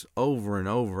beings over and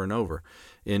over and over.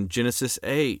 In Genesis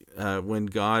 8, when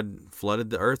God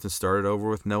flooded the earth and started over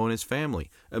with Noah and his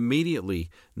family, immediately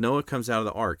Noah comes out of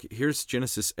the ark. Here's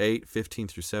Genesis 8:15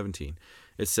 through 17.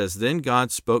 It says, Then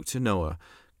God spoke to Noah,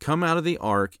 come out of the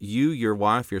ark, you, your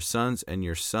wife, your sons, and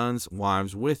your sons'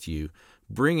 wives with you.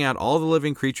 Bring out all the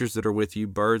living creatures that are with you,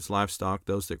 birds, livestock,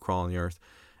 those that crawl on the earth,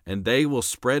 and they will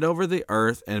spread over the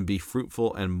earth and be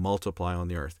fruitful and multiply on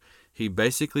the earth. He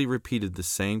basically repeated the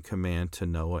same command to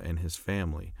Noah and his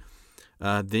family.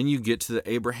 Then you get to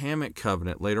the Abrahamic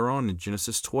covenant later on in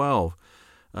Genesis 12.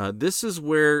 This is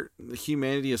where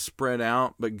humanity is spread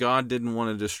out, but God didn't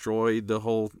want to destroy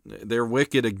they're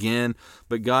wicked again,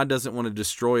 but God doesn't want to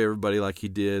destroy everybody like he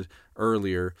did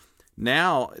earlier.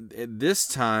 Now, at this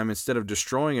time, instead of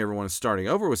destroying everyone and starting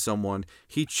over with someone,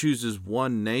 he chooses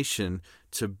one nation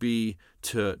to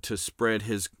spread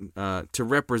his, to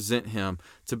represent him,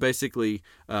 to basically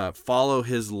follow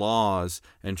his laws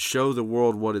and show the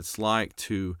world what it's like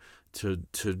to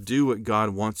do what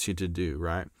God wants you to do,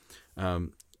 right?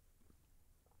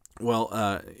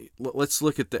 Let's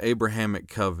look at the Abrahamic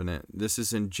covenant. This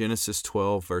is in Genesis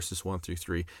 12, verses 1 through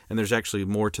 3. And there's actually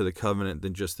more to the covenant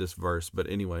than just this verse. But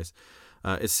anyways,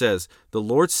 it says, The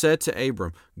Lord said to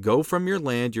Abram, Go from your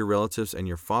land, your relatives, and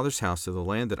your father's house to the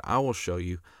land that I will show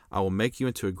you. I will make you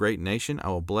into a great nation. I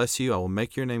will bless you. I will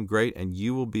make your name great, and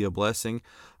you will be a blessing.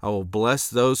 I will bless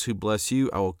those who bless you.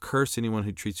 I will curse anyone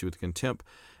who treats you with contempt.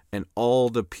 And all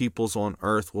the peoples on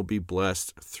earth will be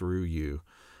blessed through you.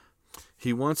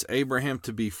 He wants Abraham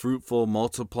to be fruitful,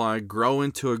 multiply, grow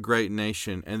into a great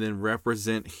nation, and then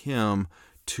represent him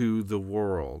to the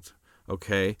world.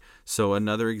 Okay, so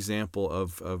another example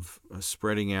of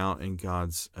spreading out in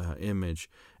God's image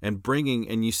and bringing,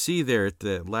 and you see there at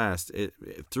the last,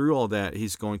 through all that,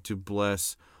 he's going to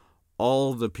bless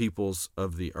all the peoples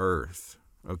of the earth.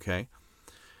 Okay,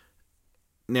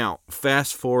 now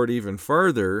fast forward even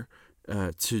further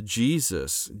to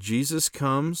Jesus. Jesus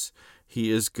comes. He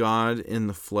is God in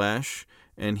the flesh,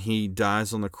 and he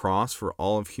dies on the cross for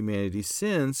all of humanity's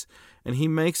sins, and he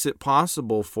makes it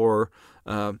possible for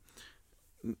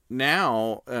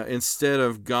now, instead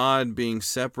of God being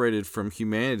separated from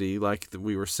humanity like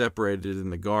we were separated in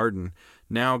the garden,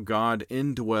 now God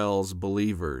indwells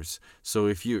believers. So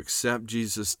if you accept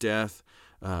Jesus' death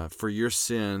for your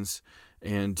sins,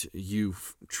 and you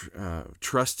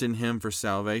trust in him for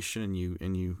salvation,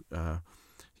 and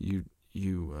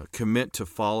you commit to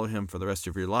follow him for the rest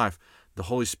of your life, the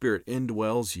Holy Spirit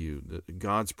indwells you.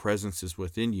 God's presence is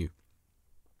within you.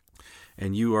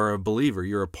 And you are a believer.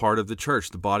 You're a part of the church,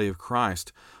 the body of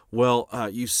Christ. Well,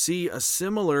 you see a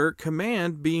similar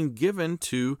command being given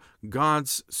to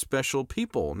God's special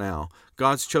people now,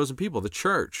 God's chosen people, the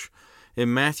church.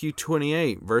 In Matthew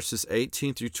 28, verses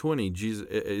 18 through 20,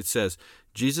 it says,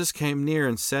 Jesus came near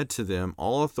and said to them,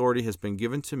 All authority has been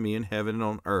given to me in heaven and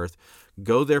on earth.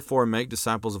 Go therefore and make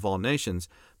disciples of all nations,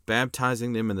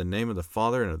 baptizing them in the name of the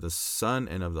Father and of the Son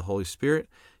and of the Holy Spirit,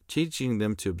 teaching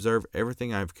them to observe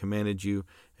everything I have commanded you.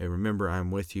 And remember, I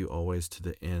am with you always to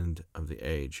the end of the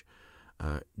age.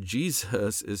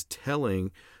 Jesus is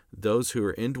telling those who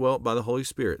are indwelt by the Holy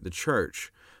Spirit, the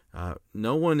church,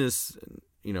 no one is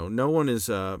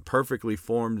perfectly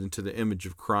formed into the image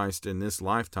of Christ in this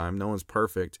lifetime. No one's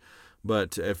perfect.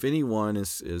 But if anyone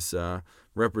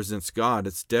represents God,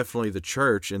 it's definitely the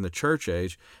church in the church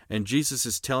age. And Jesus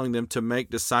is telling them to make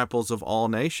disciples of all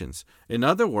nations. In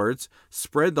other words,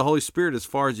 spread the Holy Spirit as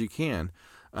far as you can.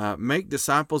 Make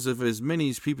disciples of as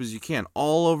many people as you can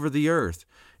all over the earth.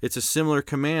 It's a similar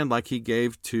command like he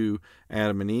gave to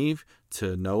Adam and Eve,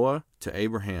 to Noah, to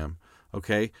Abraham.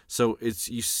 Okay, so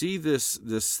you see this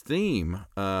theme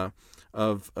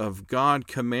of God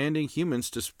commanding humans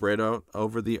to spread out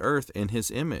over the earth in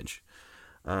His image.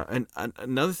 And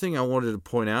another thing I wanted to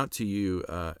point out to you,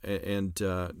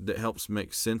 that helps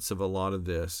make sense of a lot of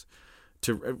this,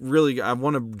 I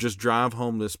want to just drive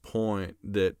home this point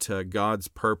that God's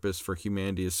purpose for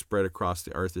humanity is spread across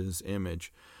the earth in His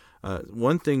image.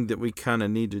 One thing that we kind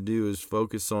of need to do is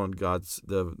focus on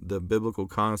the biblical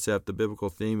concept, the biblical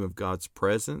theme of God's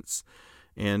presence,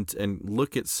 and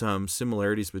look at some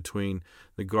similarities between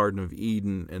the Garden of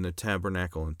Eden and the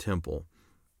tabernacle and temple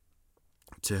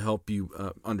to help you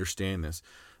understand this.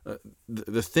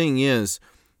 The thing is,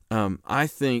 I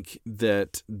think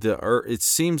that it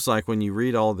seems like when you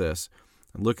read all this,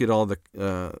 look at all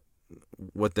the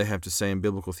what they have to say in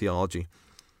biblical theology,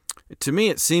 to me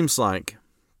it seems like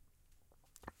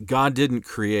God didn't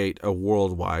create a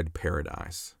worldwide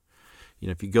paradise.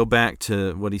 If you go back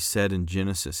to what He said in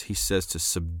Genesis, He says to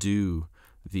subdue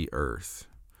the earth.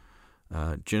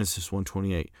 Genesis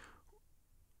 1:28,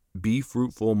 be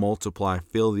fruitful, multiply,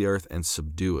 fill the earth, and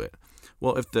subdue it.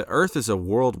 Well, if the earth is a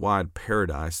worldwide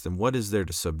paradise, then what is there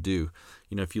to subdue?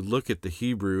 If you look at the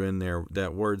Hebrew in there,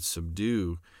 that word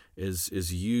subdue is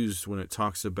used when it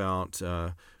talks about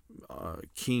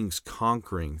kings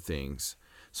conquering things.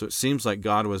 So it seems like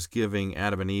God was giving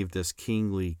Adam and Eve this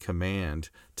kingly command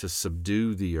to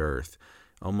subdue the earth,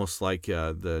 almost like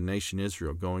the nation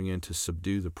Israel going in to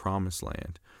subdue the promised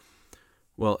land.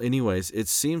 Well, anyways, it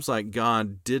seems like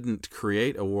God didn't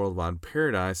create a worldwide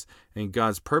paradise, and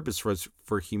God's purpose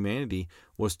for humanity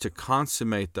was to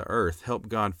consummate the earth, help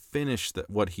God finish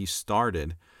what He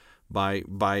started by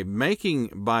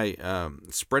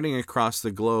spreading across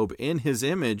the globe in His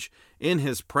image, in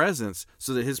His presence,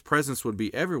 so that His presence would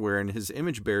be everywhere and His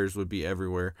image bearers would be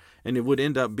everywhere, and it would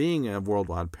end up being a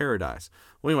worldwide paradise.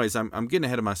 Well, anyways, I'm getting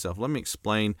ahead of myself. Let me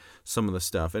explain some of the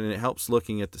stuff, and it helps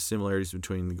looking at the similarities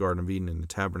between the Garden of Eden and the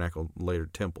tabernacle, later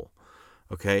temple.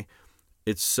 Okay,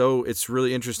 it's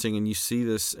really interesting, and you see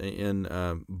this in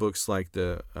books like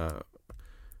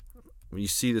you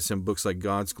see this in books like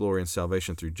God's Glory and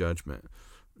Salvation Through Judgment.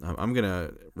 I'm going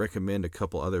to recommend a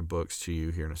couple other books to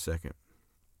you here in a second.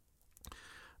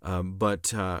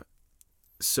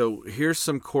 So here's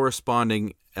some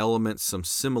corresponding elements, some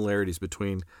similarities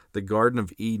between the Garden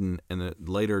of Eden and the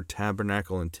later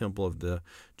tabernacle and temple of the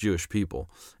Jewish people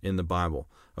in the Bible.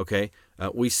 Okay,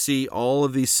 we see all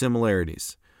of these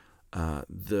similarities.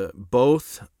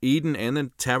 Both Eden and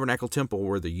the tabernacle temple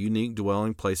were the unique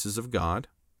dwelling places of God.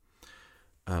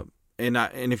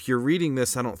 And if you're reading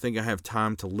this, I don't think I have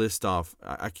time to list off.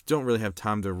 I don't really have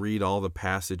time to read all the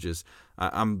passages.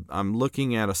 I'm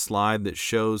looking at a slide that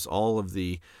shows all of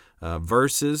the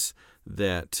verses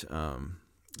that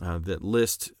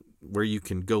list where you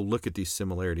can go look at these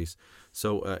similarities.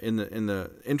 So in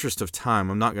the interest of time,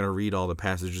 I'm not going to read all the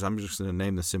passages. I'm just going to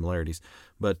name the similarities.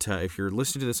 But if you're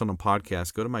listening to this on a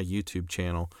podcast, go to my YouTube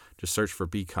channel. Just search for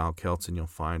B. Kyle Keltz and you'll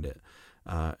find it.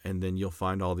 And then you'll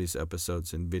find all these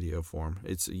episodes in video form.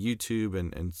 It's YouTube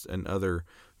and other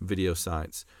video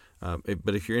sites.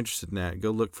 But if you're interested in that,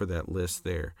 go look for that list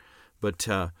there. But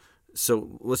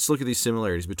so let's look at these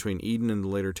similarities between Eden and the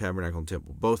later tabernacle and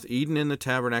temple. Both Eden and the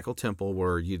tabernacle temple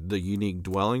were the unique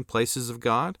dwelling places of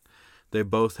God. They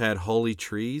both had holy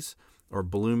trees or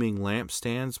blooming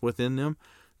lampstands within them.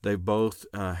 They both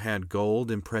had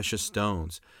gold and precious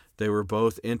stones. They were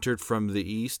both entered from the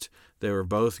east. They were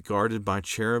both guarded by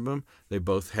cherubim. They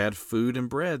both had food and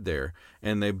bread there.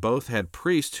 And they both had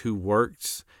priests who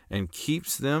works and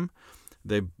keeps them.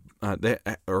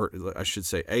 Or I should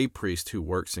say a priest who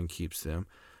works and keeps them.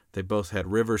 They both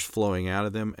had rivers flowing out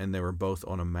of them, and they were both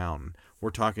on a mountain.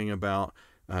 We're talking about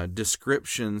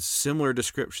similar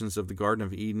descriptions of the Garden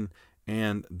of Eden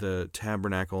and the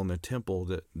tabernacle and the temple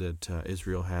that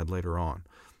Israel had later on.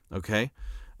 Okay?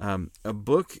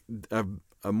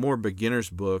 A more beginner's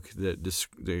book that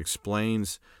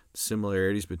explains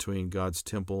similarities between God's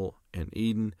temple and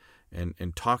Eden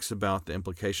and talks about the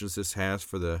implications this has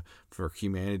for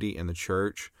humanity and the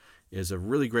church is a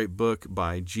really great book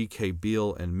by G.K.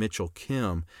 Beale and Mitchell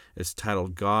Kim. It's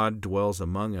titled God Dwells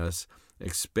Among Us,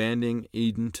 Expanding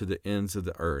Eden to the Ends of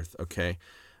the Earth. Okay?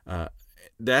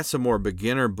 That's a more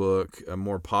beginner book, a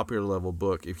more popular level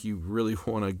book. If you really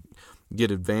want to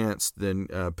get advanced, then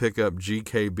pick up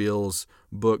G.K. Beale's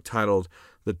book titled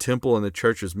The Temple and the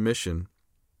Church's Mission,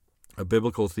 A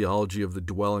Biblical Theology of the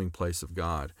Dwelling Place of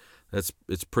God.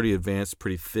 It's pretty advanced,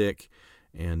 pretty thick,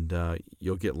 and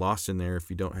you'll get lost in there if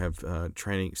you don't have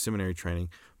seminary training.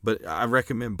 But I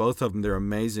recommend both of them. They're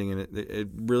amazing, and it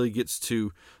really gets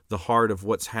to the heart of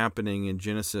what's happening in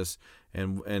Genesis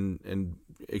and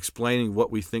explaining what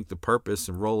we think the purpose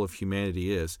and role of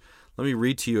humanity is. Let me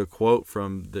read to you a quote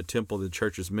from The Temple of the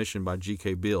Church's Mission by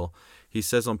G.K. Beale. He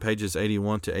says on pages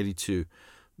 81 to 82,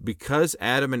 because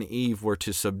Adam and Eve were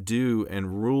to subdue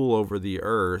and rule over the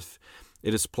earth,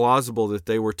 it is plausible that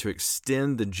they were to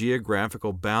extend the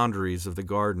geographical boundaries of the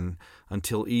garden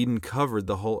until Eden covered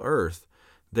the whole earth.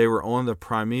 They were on the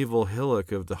primeval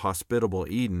hillock of the hospitable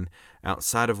Eden,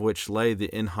 outside of which lay the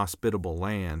inhospitable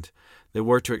land. They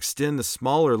were to extend the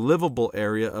smaller livable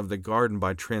area of the garden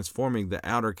by transforming the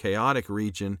outer chaotic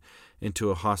region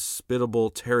into a hospitable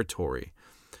territory.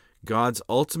 God's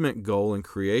ultimate goal in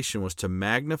creation was to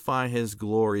magnify His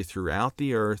glory throughout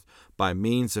the earth by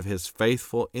means of His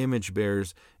faithful image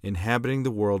bearers inhabiting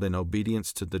the world in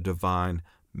obedience to the divine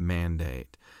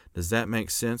mandate. Does that make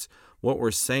sense? What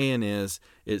we're saying is,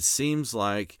 it seems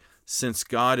like since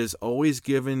God is always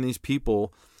giving these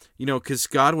people, because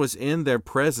God was in their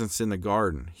presence in the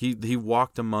garden. He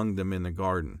walked among them in the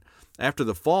garden. After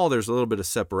the fall, there's a little bit of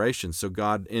separation. So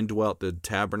God indwelt the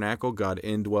tabernacle, God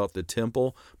indwelt the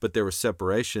temple, but there was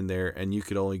separation there, and you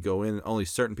could only go in, only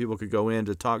certain people could go in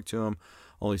to talk to Him,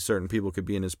 only certain people could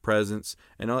be in His presence,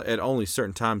 and at only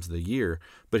certain times of the year.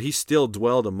 But He still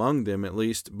dwelled among them, at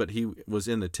least, but He was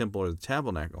in the temple or the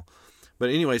tabernacle. But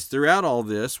anyways, throughout all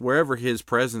this, wherever His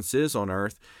presence is on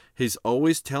earth, He's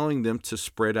always telling them to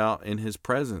spread out in His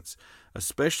presence.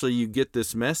 Especially, you get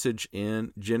this message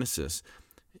in Genesis.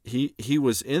 He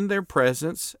was in their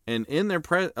presence, and in their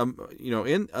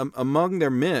among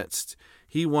their midst,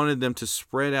 He wanted them to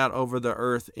spread out over the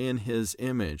earth in His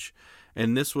image.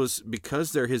 And this was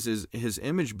because they're His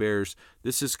image bearers.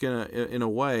 This is going to, in a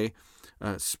way,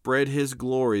 spread His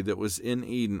glory that was in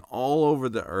Eden all over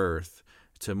the earth,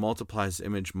 to multiply His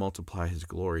image, multiply His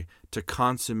glory, to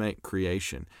consummate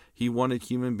creation. He wanted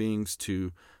human beings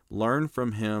to learn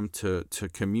from Him, to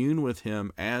commune with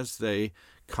Him as they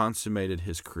consummated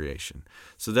His creation.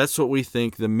 So that's what we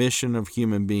think the mission of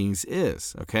human beings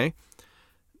is, okay?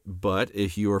 But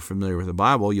if you are familiar with the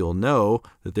Bible, you'll know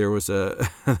that there was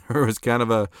kind of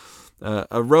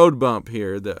a road bump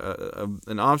here,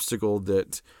 an obstacle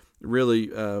that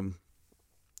really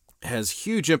has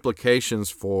huge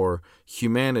implications for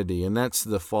humanity, and that's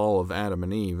the fall of Adam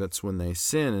and Eve. That's when they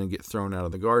sin and get thrown out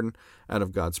of the garden, out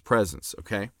of God's presence,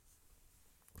 okay?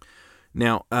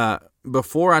 Now,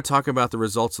 before I talk about the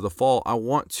results of the fall, I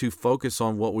want to focus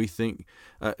on what we think,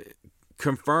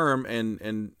 confirm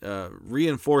and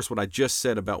reinforce what I just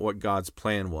said about what God's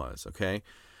plan was, okay?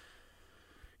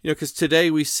 Because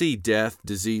today we see death,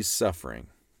 disease, suffering,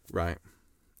 right?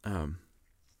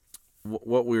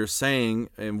 What we're saying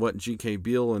and what G.K.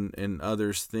 Beale and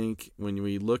others think when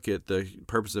we look at the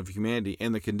purpose of humanity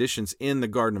and the conditions in the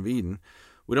Garden of Eden,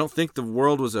 we don't think the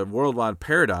world was a worldwide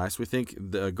paradise. We think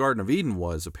the Garden of Eden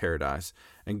was a paradise,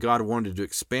 and God wanted to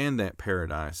expand that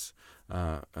paradise.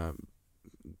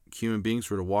 Human beings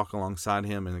were to walk alongside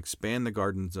Him and expand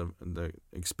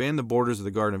expand the borders of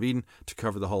the Garden of Eden to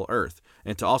cover the whole earth,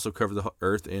 and to also cover the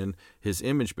earth in His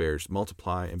image bearers,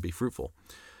 multiply and be fruitful.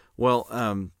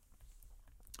 Well,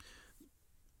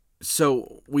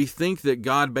 so we think that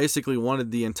God basically wanted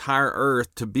the entire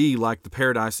earth to be like the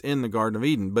paradise in the Garden of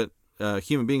Eden, but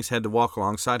human beings had to walk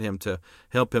alongside Him to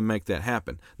help Him make that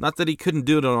happen. Not that He couldn't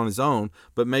do it on His own,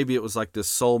 but maybe it was like this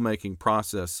soul-making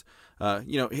process.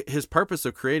 His purpose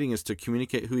of creating is to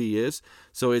communicate who He is.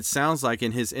 So it sounds like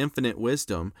in His infinite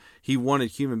wisdom, He wanted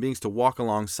human beings to walk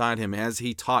alongside Him as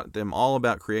He taught them all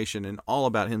about creation and all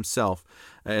about Himself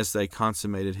as they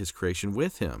consummated His creation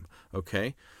with Him.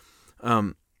 Okay?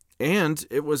 And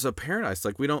it was a paradise.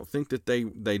 Like, we don't think that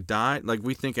they died. Like,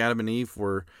 we think Adam and Eve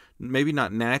were maybe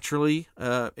not naturally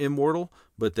immortal,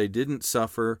 but they didn't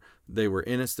suffer. They were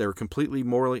innocent. They were completely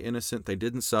morally innocent. They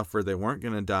didn't suffer. They weren't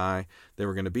going to die. They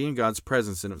were going to be in God's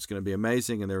presence, and it was going to be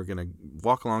amazing, and they were going to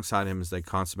walk alongside Him as they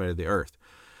consummated the earth.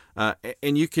 And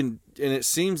it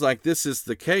seems like this is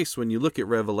the case when you look at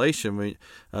Revelation.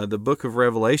 The book of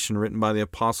Revelation, written by the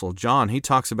Apostle John, he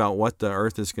talks about what the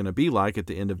earth is going to be like at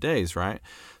the end of days, right?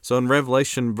 So in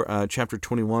Revelation chapter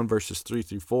 21, verses 3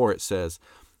 through 4, it says,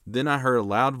 "Then I heard a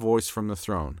loud voice from the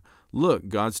throne. Look,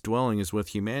 God's dwelling is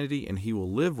with humanity, and He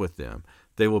will live with them.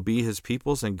 They will be His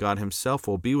peoples, and God Himself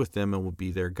will be with them and will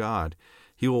be their God.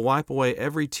 He will wipe away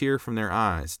every tear from their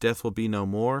eyes. Death will be no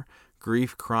more.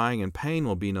 Grief, crying, and pain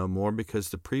will be no more, because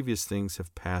the previous things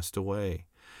have passed away."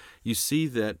 You see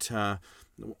that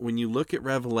when you look at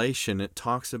Revelation, it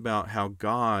talks about how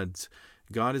God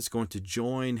is going to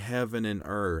join heaven and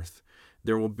earth.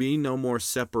 There will be no more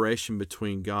separation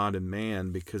between God and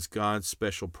man, because God's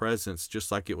special presence,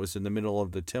 just like it was in the middle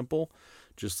of the temple,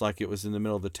 just like it was in the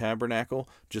middle of the tabernacle,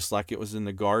 just like it was in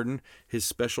the garden. His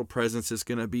special presence is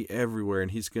going to be everywhere,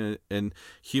 and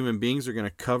human beings are going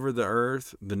to cover the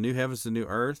earth, the new heavens, the new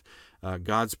earth.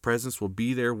 God's presence will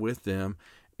be there with them,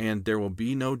 and there will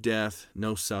be no death,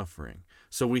 no suffering.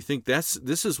 So we think this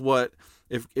is what,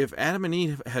 if Adam and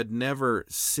Eve had never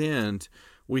sinned,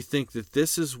 we think that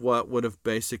this is what would have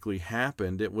basically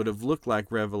happened. It would have looked like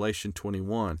Revelation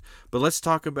 21. But let's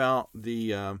talk about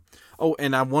the...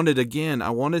 and I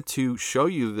wanted to show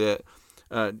you that,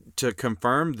 to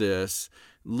confirm this,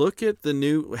 look at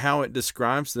how it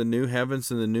describes the new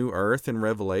heavens and the new earth in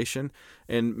Revelation.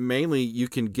 And mainly you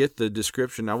can get the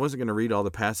description. I wasn't going to read all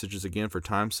the passages again for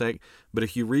time's sake, but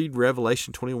if you read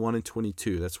Revelation 21 and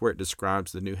 22, that's where it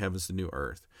describes the new heavens, the new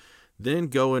earth. Then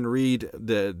go and read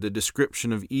the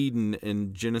description of Eden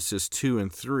in Genesis 2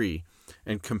 and 3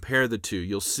 and compare the two.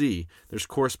 You'll see there's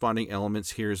corresponding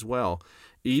elements here as well.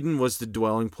 Eden was the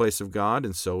dwelling place of God,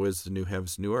 and so is the new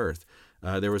heavens, new earth.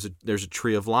 There's a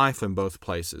tree of life in both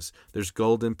places. There's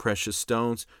gold and precious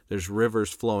stones. There's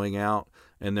rivers flowing out,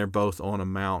 and they're both on a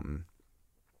mountain.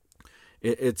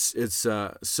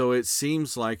 So it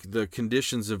seems like the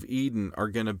conditions of Eden are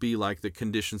going to be like the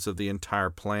conditions of the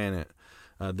entire planet.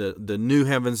 The new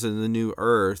heavens and the new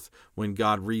earth, when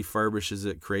God refurbishes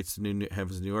it, creates the new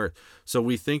heavens and new earth. So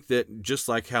we think that just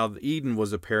like how Eden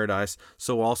was a paradise,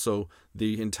 so also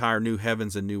the entire new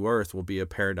heavens and new earth will be a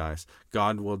paradise.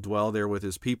 God will dwell there with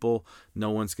his people. No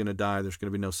one's going to die. There's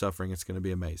going to be no suffering. It's going to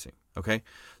be amazing. Okay?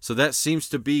 So that seems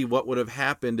to be what would have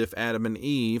happened if Adam and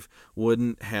Eve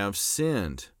wouldn't have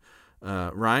sinned,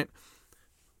 right?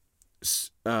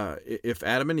 If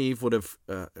Adam and Eve would have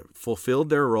fulfilled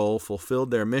their role,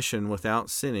 fulfilled their mission without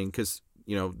sinning, because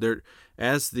they're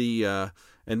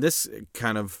and this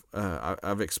kind of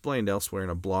I've explained elsewhere in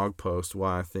a blog post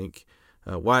why I think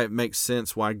why it makes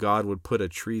sense why God would put a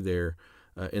tree there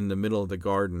in the middle of the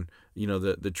garden,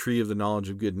 the tree of the knowledge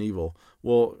of good and evil.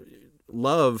 Well,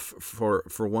 love for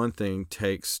one thing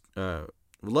takes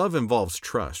love involves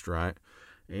trust, right?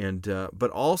 And but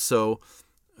also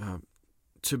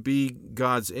to be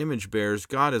God's image bearers,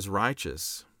 God is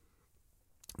righteous.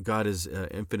 God is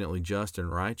infinitely just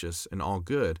and righteous and all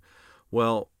good.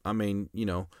 Well, I mean,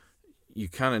 you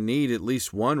kind of need at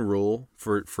least one rule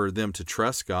for them to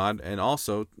trust God. And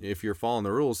also, if you're following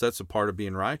the rules, that's a part of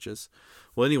being righteous.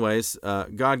 Well, anyways,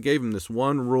 God gave them this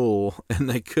one rule, and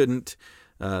they couldn't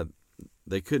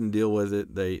deal with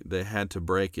it. They had to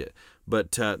break it.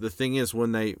 But the thing is,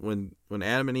 when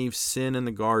Adam and Eve sin in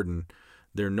the garden,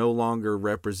 they're no longer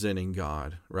representing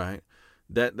God, right?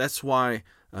 That's why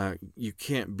you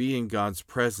can't be in God's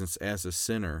presence as a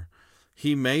sinner.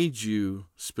 He made you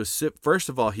specific. First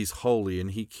of all, he's holy,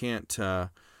 and he can't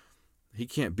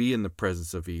be in the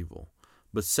presence of evil.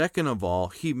 But second of all,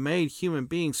 he made human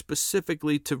beings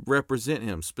specifically to represent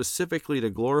him, specifically to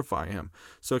glorify him.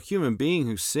 So a human being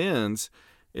who sins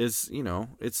is,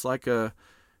 it's like a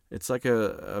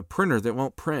printer that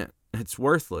won't print. It's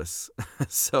worthless.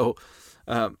 So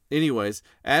anyways,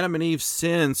 Adam and Eve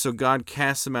sinned, so God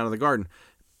casts them out of the garden,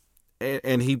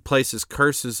 and he places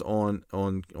curses on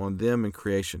them in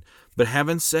creation. But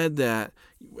having said that,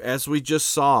 as we just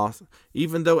saw,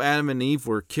 even though Adam and Eve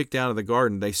were kicked out of the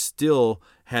garden, they still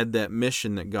had that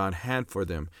mission that God had for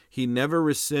them. He never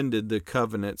rescinded the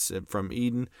covenants from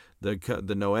Eden, the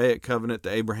Noahic covenant,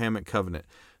 the Abrahamic covenant.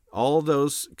 All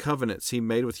those covenants he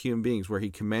made with human beings, where he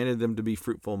commanded them to be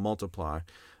fruitful and multiply,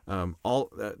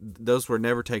 those were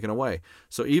never taken away.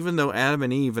 So even though Adam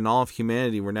and Eve and all of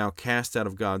humanity were now cast out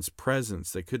of God's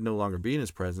presence, they could no longer be in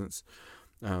his presence,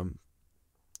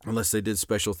 unless they did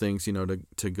special things,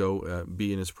 to go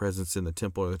be in his presence in the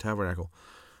temple or the tabernacle.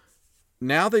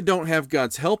 Now they don't have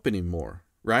God's help anymore,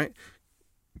 right?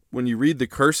 When you read the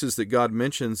curses that God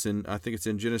mentions I think it's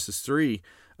in Genesis 3,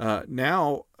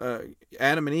 now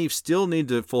Adam and Eve still need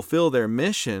to fulfill their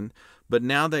mission, but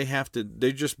now they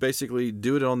just basically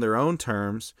do it on their own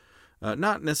terms,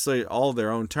 not necessarily all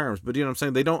their own terms, but you know what I'm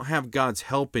saying? They don't have God's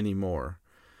help anymore.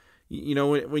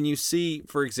 When you see,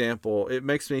 for example, it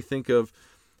makes me think of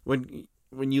when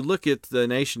you look at the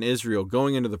nation Israel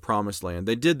going into the promised land,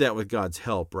 they did that with God's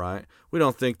help, right? We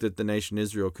don't think that the nation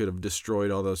Israel could have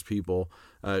destroyed all those people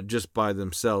just by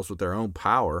themselves with their own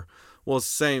power. Well,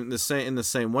 in the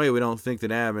same way, we don't think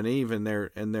that Adam and Eve and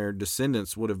their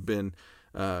descendants would have been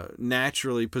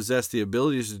naturally possessed the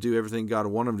abilities to do everything God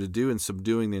wanted them to do in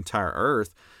subduing the entire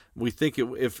earth. We think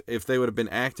if they would have been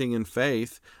acting in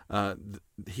faith,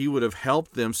 he would have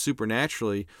helped them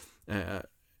supernaturally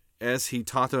as he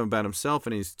taught them about himself,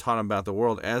 and he's taught them about the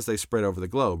world as they spread over the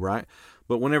globe, right?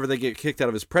 but whenever they get kicked out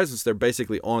of his presence, they're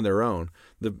basically on their own.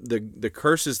 The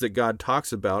curses that God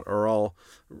talks about are all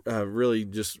really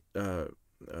just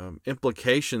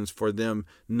implications for them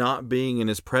not being in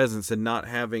his presence and not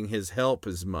having his help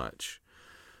as much.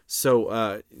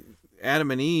 So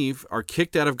Adam and Eve are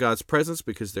kicked out of God's presence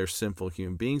because they're sinful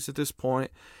human beings at this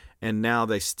point, and now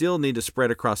they still need to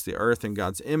spread across the earth in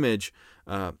God's image,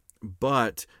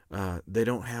 but they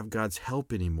don't have God's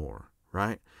help anymore,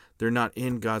 right? They're not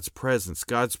in God's presence.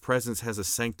 God's presence has a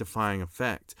sanctifying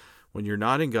effect. When you're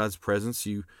not in God's presence,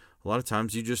 a lot of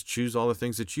times you just choose all the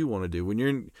things that you want to do. When you're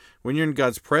in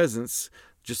God's presence,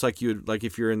 just like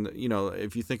if you're in,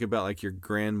 if you think about like your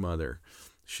grandmother,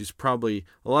 she's probably,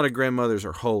 a lot of grandmothers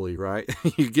are holy, right?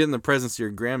 You get in the presence of your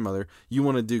grandmother, you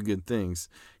want to do good things.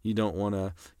 You don't want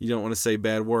to say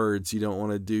bad words. You don't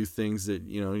want to do things that,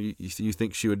 you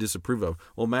think she would disapprove of.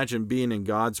 Well, imagine being in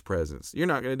God's presence. You're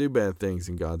not going to do bad things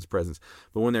in God's presence.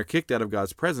 But when they're kicked out of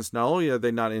God's presence, not only are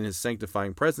they not in his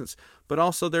sanctifying presence, but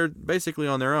also they're basically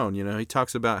on their own. He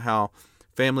talks about how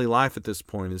family life at this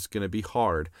point is going to be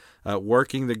hard.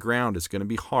 Working the ground is going to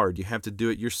be hard. You have to do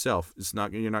it yourself. You're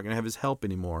not going to have his help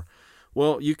anymore.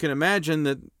 Well, you can imagine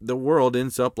that the world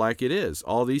ends up like it is.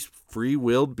 All these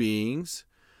free-willed beings,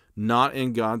 not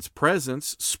in God's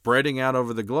presence, spreading out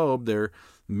over the globe. They're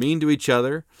mean to each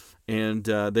other, and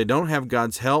they don't have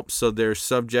God's help, so they're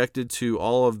subjected to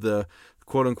all of the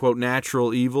quote-unquote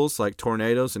natural evils like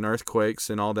tornadoes and earthquakes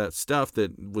and all that stuff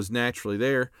that was naturally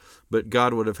there, but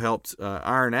God would have helped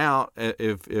iron out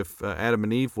if Adam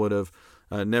and Eve would have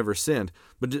never sinned.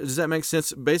 But does that make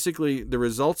sense? Basically, the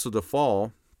results of the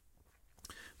fall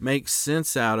make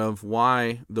sense out of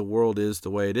why the world is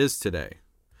the way it is today.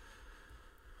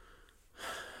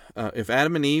 If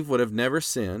Adam and Eve would have never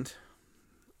sinned,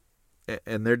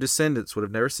 and their descendants would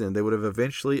have never sinned, they would have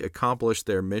eventually accomplished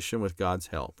their mission with God's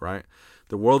help, right?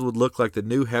 The world would look like the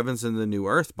new heavens and the new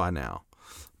earth by now.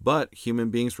 But human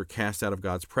beings were cast out of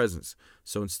God's presence.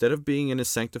 So instead of being in his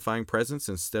sanctifying presence,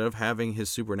 instead of having his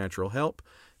supernatural help,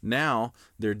 now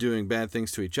they're doing bad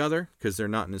things to each other because they're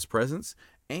not in his presence,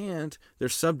 and they're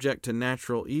subject to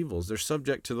natural evils. They're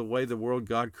subject to the way the world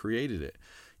God created it.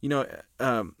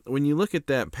 When you look at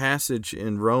that passage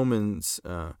in Romans,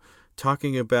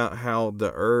 talking about how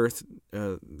the earth,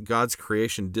 God's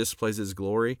creation, displays his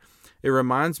glory, it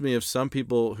reminds me of some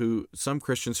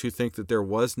Christians who think that there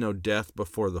was no death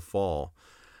before the fall.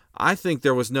 I think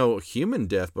there was no human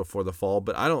death before the fall,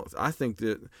 but I think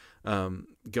that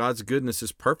God's goodness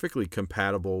is perfectly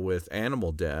compatible with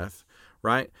animal death,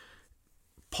 right?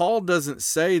 Paul doesn't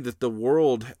say that the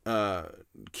world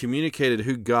communicated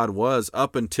who God was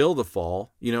up until the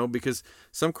fall, because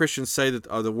some Christians say that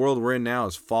the world we're in now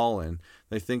is fallen.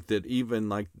 They think that even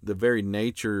like the very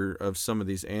nature of some of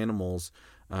these animals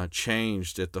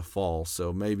changed at the fall.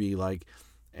 So maybe like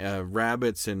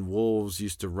rabbits and wolves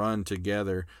used to run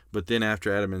together, but then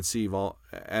after Adam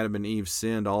and Eve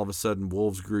sinned, all of a sudden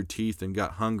wolves grew teeth and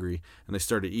got hungry, and they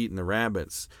started eating the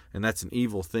rabbits. And that's an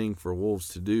evil thing for wolves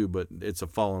to do, but it's a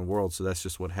fallen world, so that's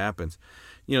just what happens.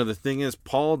 The thing is,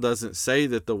 Paul doesn't say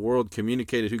that the world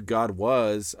communicated who God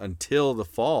was until the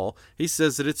fall. He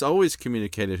says that it's always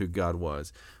communicated who God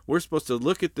was. We're supposed to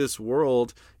look at this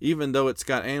world, even though it's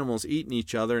got animals eating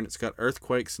each other and it's got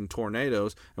earthquakes and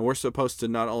tornadoes, and we're supposed to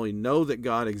not only know that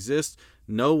God exists,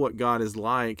 know what God is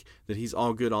like, that he's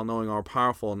all good, all knowing, all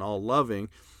powerful, and all loving,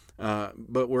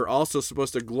 but we're also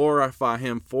supposed to glorify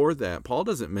him for that. Paul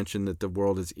doesn't mention that the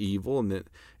world is evil and that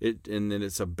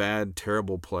it's a bad,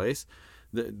 terrible place.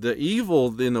 The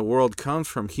evil in the world comes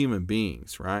from human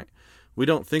beings, right? We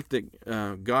don't think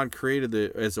that God created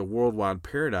it as a worldwide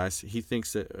paradise. We think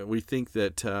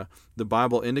that the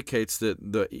Bible indicates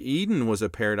that the Eden was a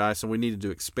paradise, and we needed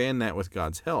to expand that with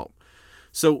God's help.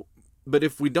 So, but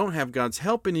if we don't have God's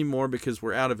help anymore because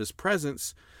we're out of his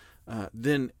presence,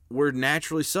 then we're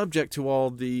naturally subject to all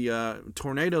the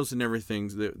tornadoes and everything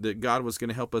that God was going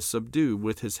to help us subdue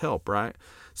with his help, right?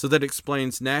 So that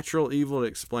explains natural evil. It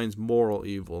explains moral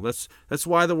evil. That's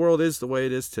why the world is the way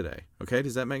it is today. Okay,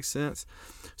 does that make sense?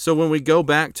 So when we go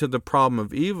back to the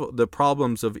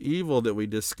problems of evil that we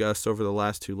discussed over the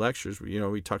last two lectures,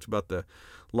 we talked about the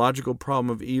logical problem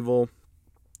of evil.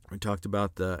 We talked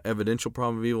about the evidential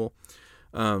problem of evil.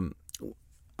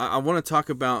 I want to talk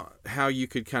about how you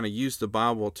could kind of use the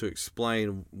Bible to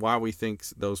explain why we think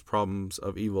those problems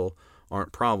of evil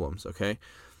aren't problems, okay?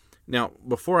 Now,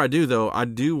 before I do, though, I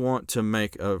do want to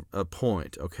make a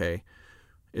point, okay?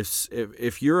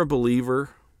 If you're a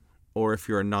believer or if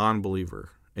you're a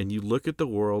non-believer and you look at the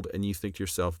world and you think to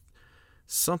yourself,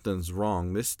 something's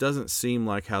wrong. This doesn't seem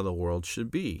like how the world should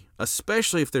be,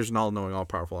 especially if there's an all-knowing,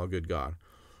 all-powerful, all-good God.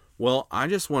 Well, I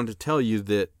just wanted to tell you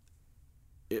that,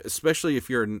 especially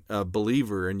if you're a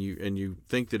believer and you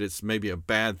think that it's maybe a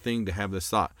bad thing to have this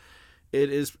thought,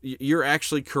 you're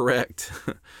actually correct.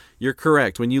 You're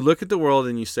correct. When you look at the world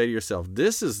and you say to yourself,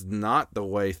 this is not the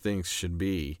way things should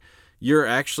be, you're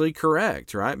actually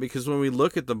correct, right? Because when we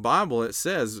look at the Bible, it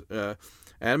says Adam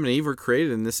and Eve were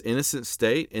created in this innocent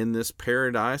state, in this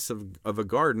paradise of a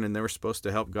garden, and they were supposed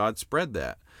to help God spread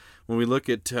that. When we look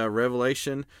at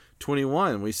Revelation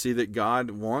 21, we see that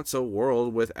God wants a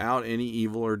world without any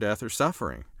evil or death or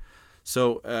suffering.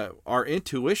 So our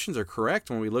intuitions are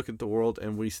correct when we look at the world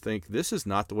and we think this is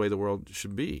not the way the world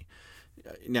should be.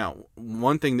 Now,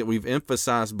 one thing that we've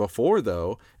emphasized before,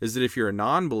 though, is that if you're a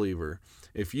non-believer,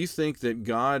 if you think that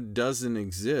God doesn't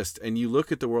exist and you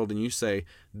look at the world and you say,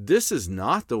 this is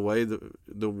not the way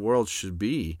the world should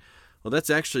be, well,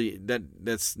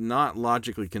 that's not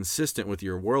logically consistent with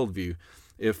your worldview.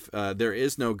 If there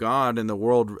is no God and the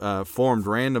world formed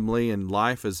randomly and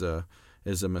life is a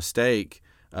mistake,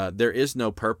 there is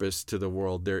no purpose to the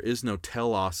world. There is no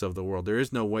telos of the world. There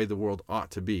is no way the world ought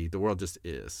to be. The world just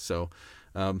is. So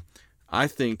I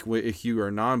think if you are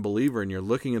a non-believer and you're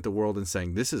looking at the world and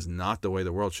saying, this is not the way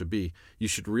the world should be, you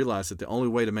should realize that the only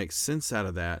way to make sense out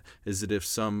of that is that if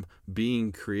some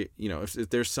being if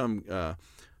there's some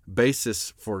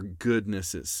basis for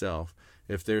goodness itself,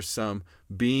 if there's some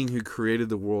being who created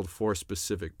the world for a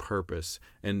specific purpose,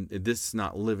 and this is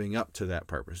not living up to that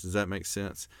purpose. Does that make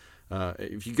sense?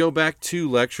 If you go back 2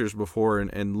 lectures before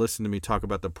and listen to me talk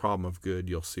about the problem of good,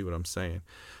 you'll see what I'm saying.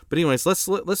 But anyways, let's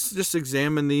just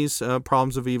examine these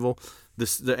problems of evil.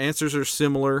 The answers are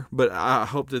similar, but I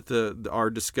hope that our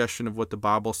discussion of what the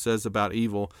Bible says about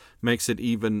evil makes it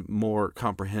even more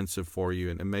comprehensive for you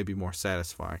and maybe more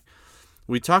satisfying.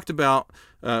 We talked about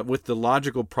with the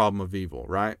logical problem of evil,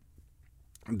 right?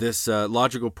 This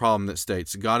logical problem that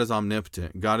states God is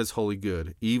omnipotent, God is wholly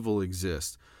good, evil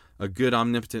exists. A good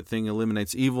omnipotent thing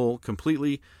eliminates evil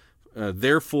completely.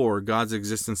 Therefore, God's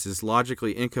existence is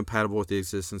logically incompatible with the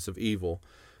existence of evil.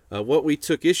 What we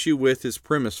took issue with is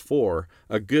premise 4.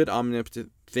 A good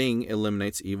omnipotent thing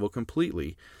eliminates evil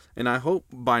completely. And I hope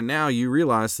by now you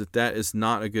realize that is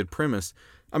not a good premise.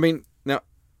 I mean,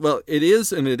 it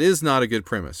is and it is not a good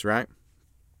premise, right?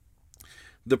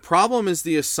 The problem is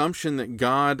the assumption that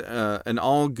God, an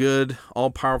all-good,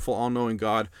 all-powerful, all-knowing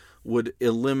God, would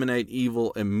eliminate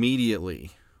evil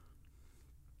immediately.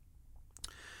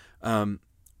 The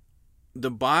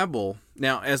Bible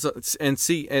now,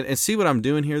 see what I'm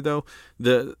doing here, though.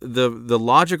 The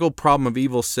logical problem of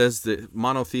evil says that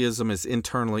monotheism is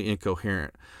internally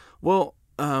incoherent. Well,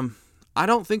 I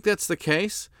don't think that's the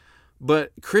case.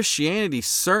 But Christianity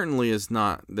certainly is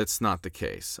not. That's not the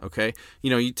case. Okay,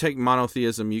 you take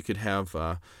monotheism. You could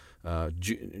have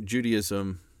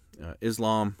Judaism,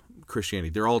 Islam,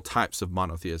 Christianity. They're all types of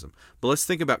monotheism. But let's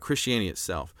think about Christianity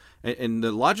itself. And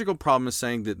the logical problem is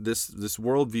saying that this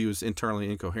worldview is internally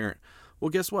incoherent. Well,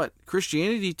 guess what?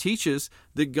 Christianity teaches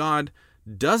that God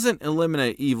doesn't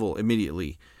eliminate evil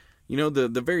immediately.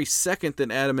 The very second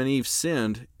that Adam and Eve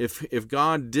sinned, if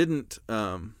God didn't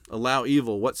allow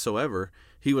evil whatsoever,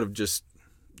 He would have just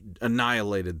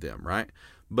annihilated them, right?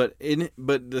 And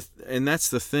that's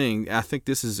the thing. I think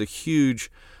this is a huge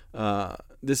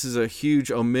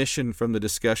omission from the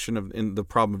discussion in the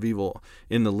problem of evil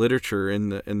in the literature, in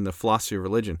the philosophy of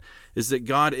religion, is that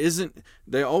God isn't.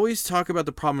 They always talk about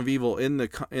the problem of evil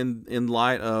in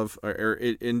light of or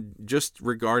in just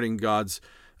regarding God's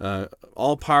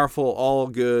all-powerful,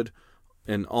 all-good,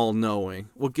 and all-knowing.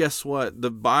 Well, guess what?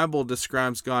 The Bible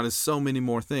describes God as so many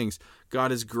more things.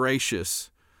 God is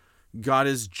gracious. God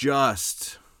is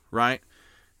just, right?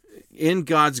 In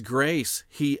God's grace,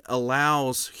 He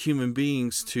allows human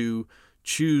beings to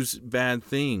choose bad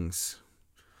things.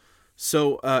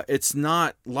 So it's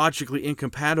not logically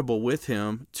incompatible with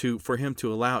Him for Him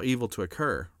to allow evil to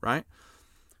occur, right?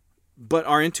 But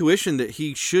our intuition that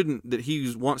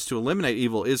He wants to eliminate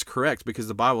evil is correct, because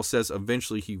the Bible says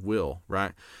eventually He will,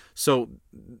 right? So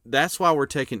that's why we're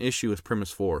taking issue with premise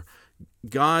 4.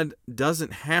 God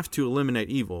doesn't have to eliminate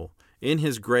evil. In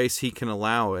His grace, He can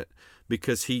allow it,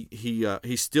 because He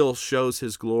still shows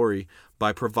His glory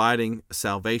by providing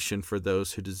salvation for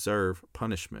those who deserve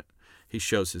punishment. He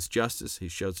shows His justice, He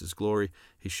shows His glory,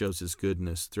 He shows His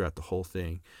goodness throughout the whole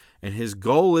thing. And His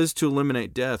goal is to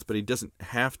eliminate death, but He doesn't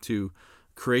have to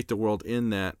create the world in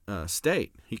that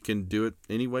state. He can do it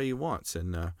any way He wants.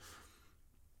 And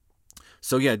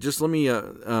just let me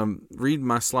read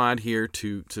my slide here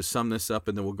to sum this up,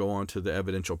 and then we'll go on to the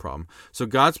evidential problem. So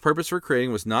God's purpose for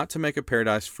creating was not to make a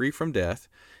paradise free from death.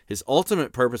 His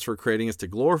ultimate purpose for creating is to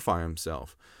glorify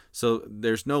Himself. So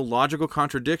there's no logical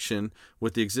contradiction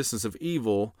with the existence of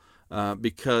evil,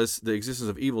 because the existence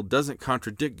of evil doesn't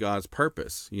contradict God's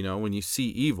purpose. When you see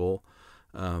evil,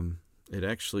 it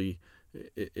actually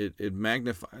it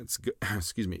magnifies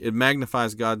it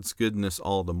magnifies God's goodness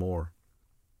all the more.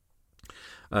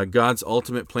 God's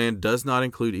ultimate plan does not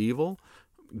include evil.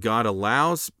 God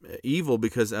allows evil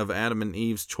because of Adam and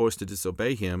Eve's choice to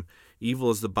disobey him.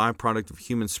 Evil is the byproduct of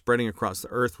humans spreading across the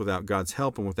earth without God's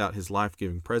help and without his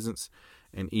life-giving presence,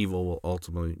 and evil will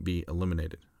ultimately be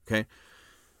eliminated. Okay?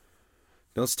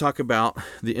 Now let's talk about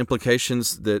the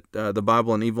implications that the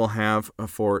Bible and evil have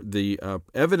for the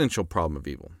evidential problem of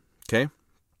evil. Okay?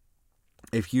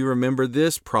 If you remember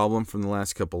this problem from the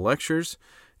last couple lectures,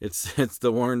 it's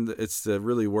the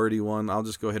really wordy one. I'll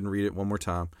just go ahead and read it one more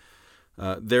time.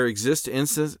 There exist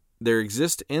instances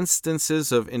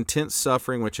of intense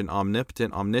suffering which an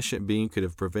omnipotent, omniscient being could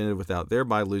have prevented without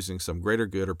thereby losing some greater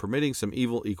good or permitting some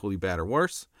evil equally bad or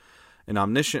worse. An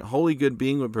omniscient, wholly good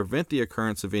being would prevent the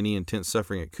occurrence of any intense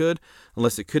suffering it could,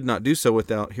 unless it could not do so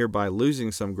without hereby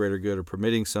losing some greater good or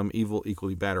permitting some evil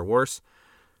equally bad or worse.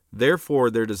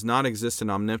 Therefore, there does not exist an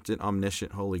omnipotent,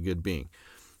 omniscient, wholly good being.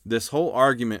 This whole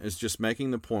argument is just making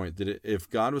the point that if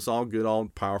God was all good, all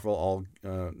powerful, all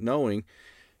knowing,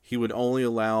 he would only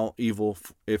allow evil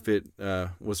if it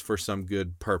was for some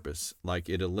good purpose, like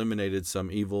it eliminated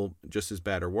some evil just as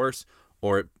bad or worse,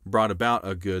 or it brought about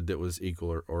a good that was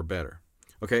equal or better.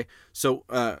 Okay, so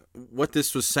what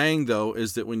this was saying, though,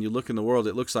 is that when you look in the world,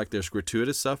 it looks like there's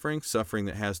gratuitous suffering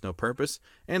that has no purpose,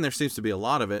 and there seems to be a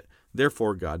lot of it.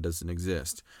 Therefore, God doesn't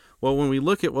exist. Well, when we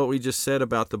look at what we just said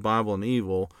about the Bible and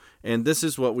evil, and this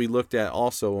is what we looked at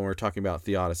also when we're talking about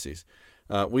theodicies,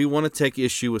 we want to take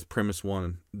issue with premise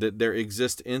one, that there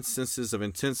exist instances of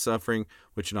intense suffering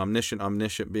which an omnipotent,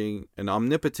 omniscient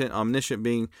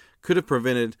being could have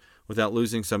prevented without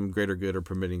losing some greater good or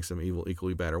permitting some evil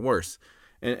equally bad or worse.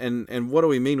 And what do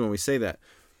we mean when we say that?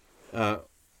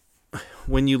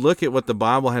 When you look at what the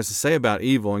Bible has to say about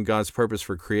evil and God's purpose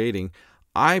for creating,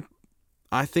 I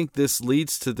think this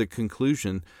leads to the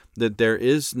conclusion that there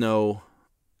is no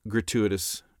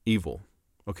gratuitous evil.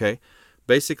 Okay?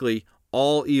 Basically,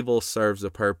 all evil serves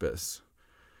a purpose.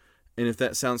 And if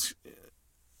that sounds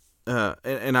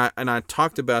and I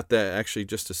talked about that actually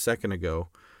just a second ago,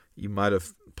 you might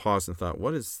have paused and thought,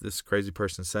 what is this crazy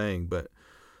person saying? But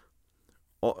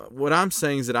what I'm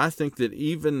saying is that I think that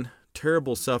even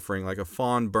terrible suffering, like a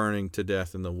fawn burning to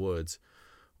death in the woods,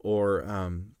 or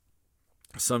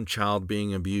some child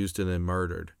being abused and then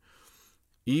murdered,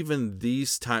 even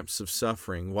these types of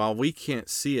suffering, while we can't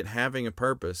see it having a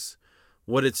purpose,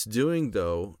 what it's doing,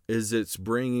 though, is it's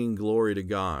bringing glory to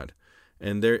God.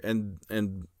 And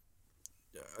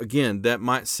again, that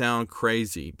might sound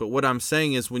crazy, but what I'm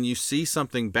saying is when you see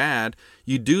something bad,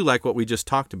 you do like what we just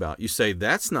talked about. You say,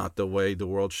 that's not the way the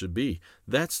world should be.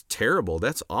 That's terrible.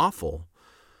 That's awful.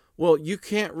 Well, you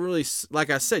can't really,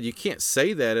 like I said, you can't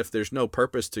say that if there's no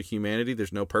purpose to humanity,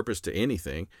 there's no purpose to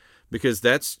anything, because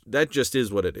that just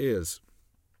is what it is.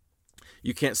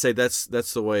 You can't say that's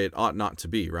the way it ought not to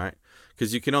be, right?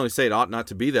 Because you can only say it ought not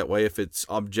to be that way if it's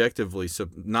objectively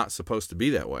not supposed to be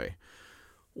that way.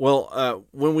 Well,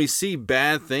 when we see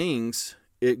bad things,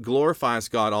 it glorifies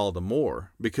God all the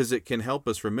more, because it can help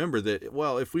us remember that,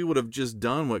 well, if we would have just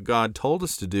done what God told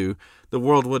us to do, the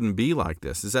world wouldn't be like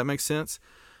this. Does that make sense?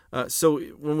 So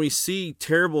when we see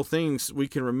terrible things, we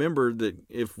can remember that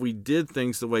if we did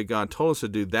things the way God told us to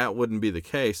do, that wouldn't be the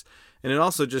case. And it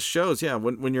also just shows,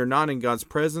 when you're not in God's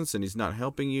presence and he's not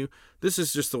helping you, this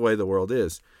is just the way the world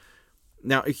is.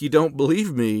 Now, if you don't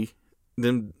believe me,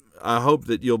 then I hope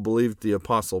that you'll believe the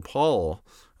Apostle Paul,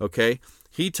 okay?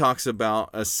 He talks about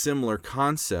a similar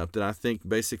concept that I think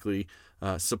basically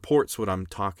supports what I'm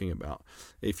talking about.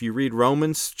 If you read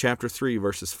Romans chapter 3,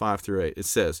 verses 5 through 8, it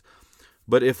says,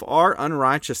 "But if our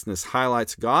unrighteousness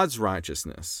highlights God's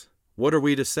righteousness, what are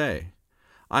we to say?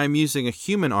 I am using a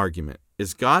human argument.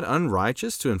 Is God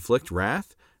unrighteous to inflict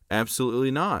wrath?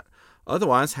 Absolutely not.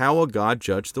 Otherwise, how will God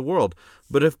judge the world?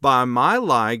 But if by my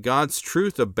lie God's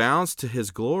truth abounds to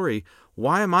his glory,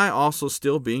 why am I also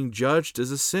still being judged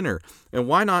as a sinner? And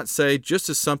why not say, just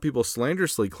as some people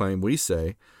slanderously claim we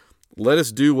say, let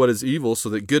us do what is evil so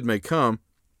that good may come,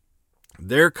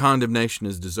 their condemnation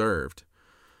is deserved."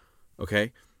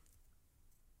 Okay?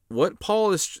 What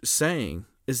Paul is saying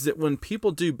is that when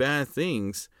people do bad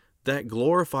things, that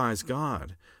glorifies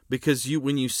God. Because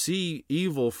when you see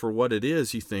evil for what it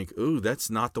is, you think, ooh, that's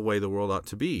not the way the world ought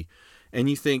to be. And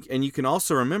you think, and you can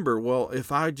also remember, well,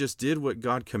 if I just did what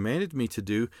God commanded me to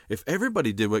do, if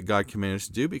everybody did what God commanded us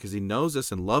to do because he knows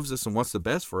us and loves us and wants the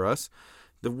best for us,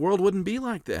 the world wouldn't be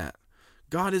like that.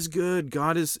 God is good.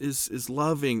 God is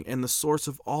loving and the source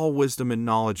of all wisdom and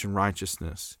knowledge and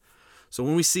righteousness. So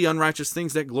when we see unrighteous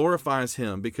things, that glorifies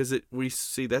him because we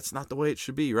see that's not the way it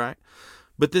should be, right?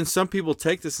 But then some people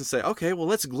take this and say, okay, well,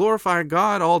 let's glorify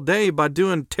God all day by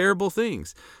doing terrible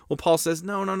things. Well, Paul says,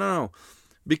 no.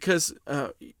 Because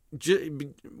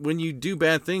when you do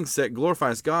bad things, that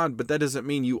glorifies God, but that doesn't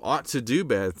mean you ought to do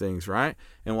bad things, right?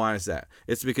 And why is that?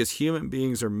 It's because human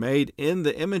beings are made in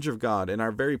the image of God, and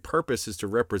our very purpose is to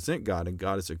represent God, and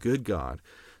God is a good God.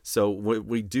 So when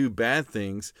we do bad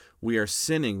things, we are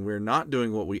sinning. We're not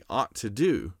doing what we ought to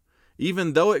do.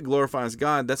 Even though it glorifies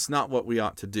God, that's not what we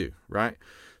ought to do, right?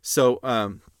 So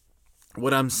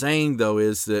what I'm saying, though,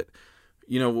 is that,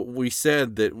 we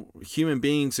said that human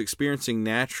beings experiencing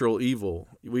natural evil,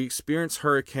 we experience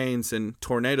hurricanes and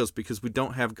tornadoes because we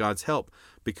don't have God's help,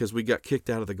 because we got kicked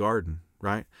out of the garden,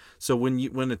 right? So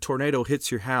when a tornado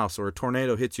hits your house or a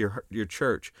tornado hits your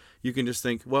church, you can just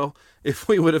think, well, if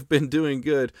we would have been doing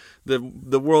good, the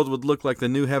world would look like the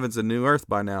new heavens and new earth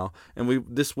by now, and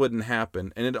this wouldn't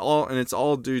happen. And it's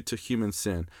all due to human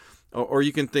sin. Or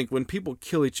you can think when people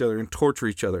kill each other and torture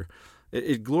each other,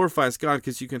 it glorifies God,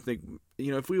 because you can think,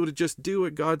 if we would just do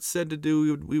what God said to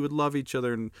do, we would love each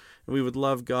other and we would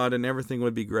love God and everything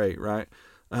would be great, right?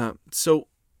 But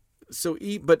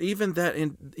even that,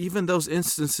 even those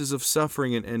instances of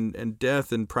suffering and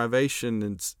death and privation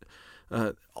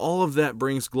and all of that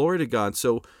brings glory to God.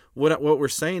 So what we're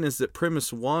saying is that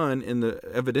premise 1 in the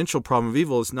evidential problem of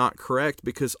evil is not correct,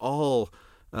 because all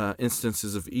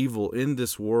instances of evil in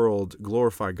this world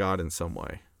glorify God in some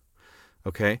way.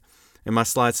 Okay? And my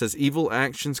slide says, evil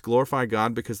actions glorify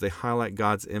God because they highlight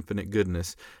God's infinite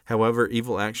goodness. However,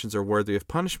 evil actions are worthy of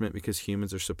punishment because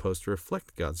humans are supposed to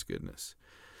reflect God's goodness.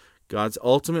 God's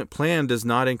ultimate plan does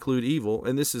not include evil,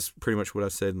 and this is pretty much what I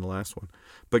said in the last one.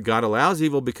 But God allows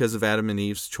evil because of Adam and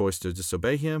Eve's choice to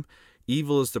disobey him.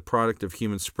 Evil is the product of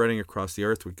humans spreading across the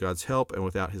earth with God's help, and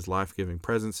without his life-giving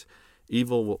presence,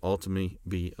 evil will ultimately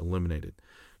be eliminated.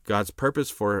 God's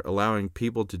purpose for allowing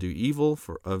people to do evil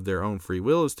of their own free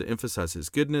will is to emphasize his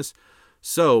goodness.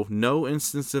 So no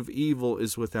instance of evil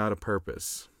is without a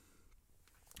purpose.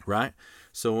 Right?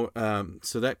 So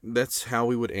that's how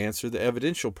we would answer the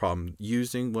evidential problem,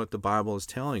 using what the Bible is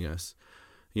telling us.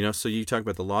 So you talk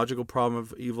about the logical problem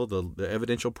of evil, the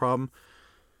evidential problem.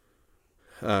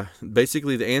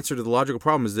 Basically, the answer to the logical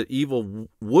problem is that evil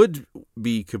would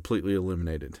be completely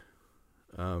eliminated.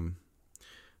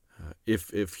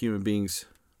 If human beings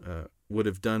would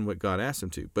have done what God asked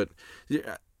them to. But,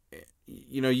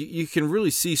 you can really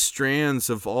see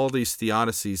strands of all these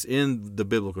theodicies in the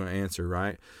biblical answer,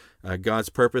 right? God's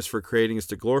purpose for creating is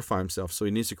to glorify himself, so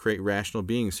he needs to create rational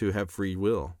beings who have free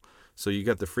will. So you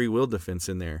got the free will defense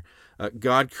in there.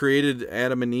 God created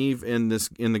Adam and Eve in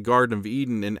the Garden of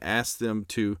Eden and asked them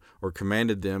to, or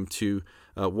commanded them to,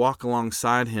 walk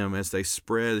alongside him as they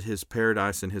spread his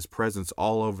paradise and his presence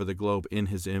all over the globe in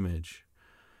his image.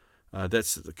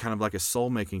 That's kind of like a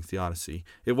soul-making theodicy.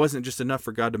 It wasn't just enough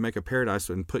for God to make a paradise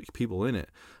and put people in it.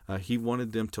 He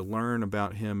wanted them to learn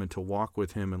about him and to walk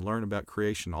with him and learn about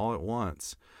creation all at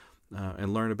once,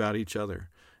 and learn about each other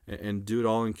and do it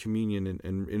all in communion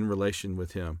and in relation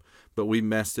with him. But we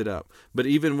messed it up. But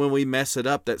even when we mess it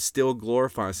up, that still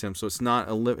glorifies him. So it's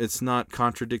not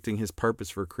contradicting his purpose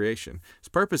for creation. His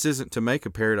purpose isn't to make a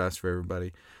paradise for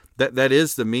everybody. That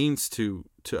is the means to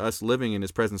us living in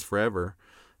his presence forever.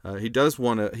 He does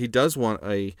want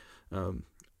a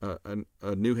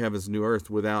new heavens, new earth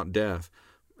without death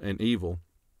and evil.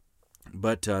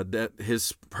 But that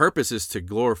his purpose is to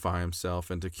glorify himself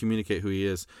and to communicate who he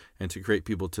is and to create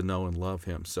people to know and love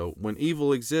him. So when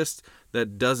evil exists,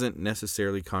 that doesn't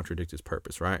necessarily contradict his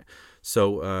purpose, right?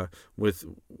 So with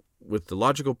the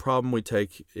logical problem, we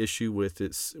take issue with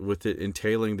it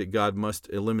entailing that God must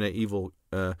eliminate evil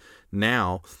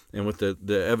now, and with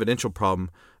the evidential problem,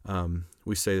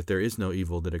 we say that there is no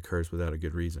evil that occurs without a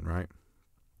good reason, right?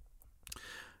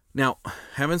 Now,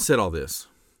 having said all this,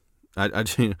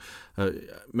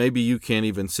 maybe you can't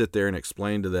even sit there and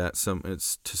explain to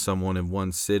someone in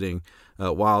one sitting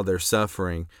while they're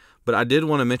suffering. But I did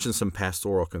want to mention some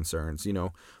pastoral concerns.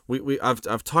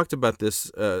 I've talked about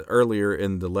this earlier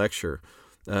in the lecture.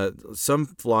 Some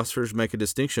philosophers make a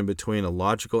distinction between a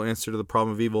logical answer to the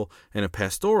problem of evil and a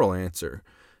pastoral answer.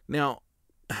 Now,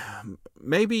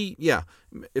 maybe,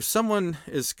 if someone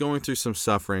is going through some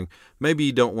suffering, maybe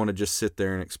you don't want to just sit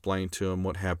there and explain to them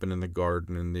what happened in the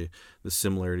garden and the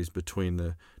similarities between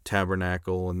the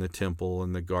tabernacle and the temple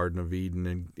and the Garden of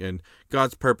Eden and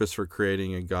God's purpose for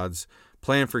creating and God's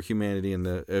plan for humanity and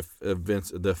the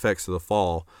events, the effects of the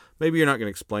fall. Maybe you're not going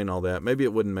to explain all that. Maybe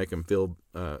it wouldn't make them feel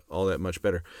all that much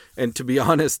better. And to be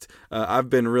honest, I've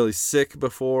been really sick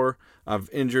before. I've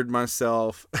injured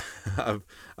myself.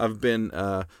 I've been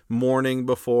mourning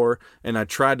before, and I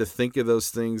tried to think of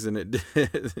those things, and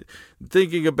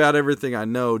thinking about everything I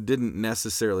know didn't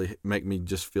necessarily make me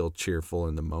just feel cheerful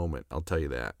in the moment. I'll tell you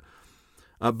that.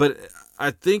 But I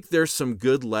think there's some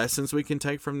good lessons we can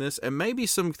take from this, and maybe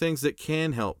some things that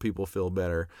can help people feel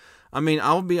better. I mean,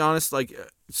 I'll be honest, like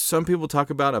some people talk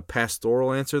about a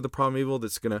pastoral answer to the problem of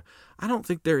evil I don't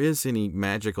think there is any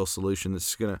magical solution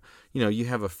that's you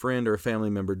have a friend or a family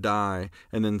member die,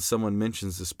 and then someone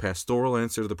mentions this pastoral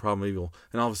answer to the problem of evil,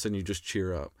 and all of a sudden you just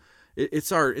cheer up.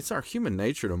 It's our human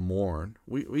nature to mourn.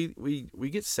 We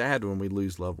get sad when we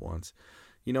lose loved ones.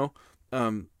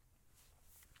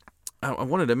 I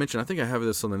wanted to mention, I think I have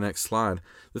this on the next slide.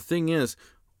 The thing is,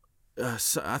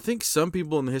 I think some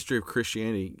people in the history of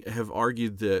Christianity have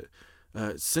argued that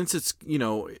since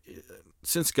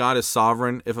God is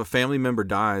sovereign, if a family member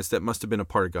dies, that must have been a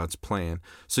part of God's plan.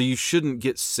 So you shouldn't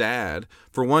get sad.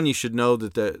 For one, you should know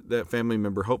that family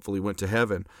member hopefully went to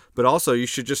heaven. But also, you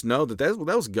should just know that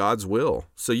was God's will.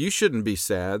 So you shouldn't be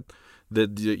sad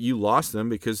that you lost them,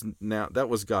 because now that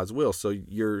was God's will. So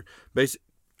you're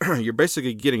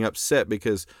basically getting upset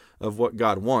because of what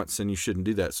God wants, and you shouldn't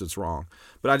do that, so it's wrong.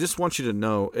 But I just want you to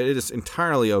know it is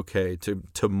entirely okay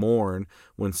to mourn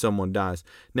when someone dies.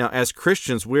 Now, as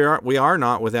Christians, we are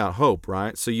not without hope,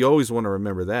 right? So you always want to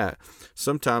remember that.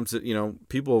 Sometimes,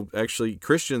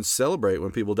 Christians celebrate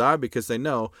when people die because they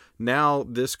know now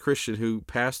this Christian who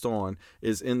passed on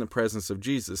is in the presence of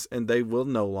Jesus, and they will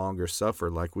no longer suffer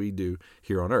like we do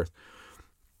here on earth.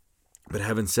 But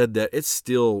having said that, it's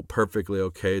still perfectly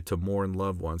okay to mourn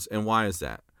loved ones. And why is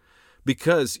that?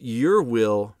 Because your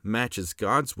will matches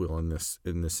God's will in this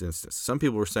instance. Some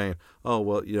people were saying, oh,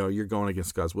 well, you're going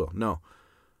against God's will. No.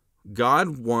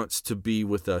 God wants to be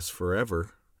with us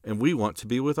forever, and we want to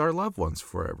be with our loved ones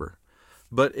forever.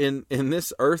 But in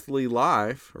this earthly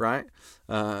life, right,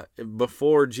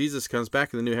 before Jesus comes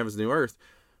back in the new heavens and new earth,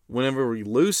 whenever we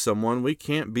lose someone, we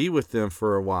can't be with them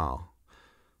for a while.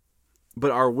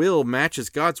 But our will matches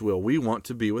God's will. We want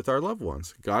to be with our loved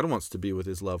ones. God wants to be with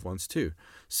his loved ones too.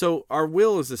 So our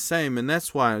will is the same, and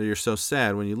that's why you're so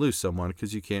sad when you lose someone,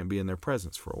 because you can't be in their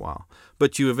presence for a while.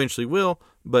 But you eventually will.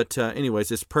 But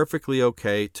anyways, it's perfectly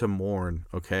okay to mourn,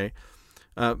 okay?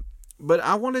 But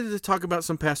I wanted to talk about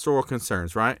some pastoral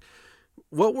concerns, right?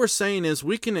 What we're saying is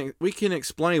we can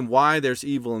explain why there's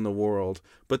evil in the world,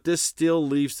 but this still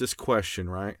leaves this question,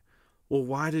 right? Well,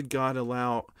 why did God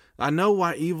allow... I know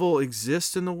why evil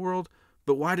exists in the world,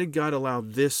 but why did God allow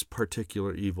this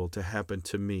particular evil to happen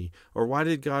to me? Or why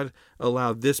did God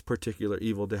allow this particular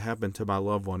evil to happen to my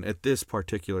loved one at this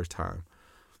particular time?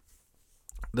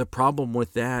 The problem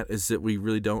with that is that we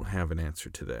really don't have an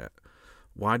answer to that.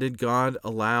 Why did God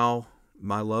allow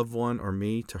my loved one or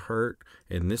me to hurt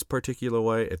in this particular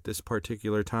way at this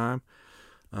particular time?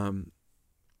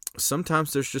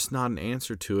 Sometimes there's just not an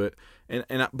answer to it.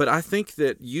 But I think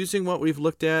that using what we've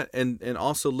looked at and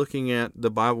also looking at the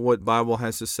Bible, what Bible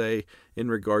has to say in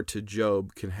regard to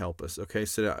Job can help us. Okay,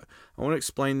 so I want to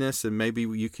explain this, and maybe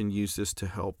you can use this to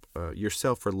help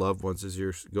yourself or loved ones as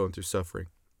you're going through suffering.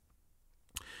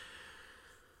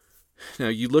 Now,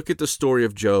 you look at the story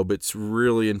of Job, it's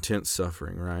really intense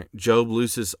suffering, right? Job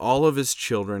loses all of his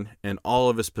children and all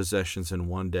of his possessions in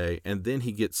one day, and then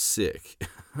he gets sick.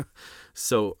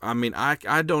 So, I mean,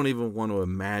 I don't even want to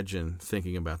imagine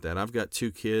thinking about that. I've got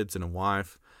 2 kids and a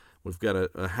wife. We've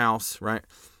got a house, right?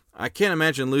 I can't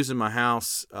imagine losing my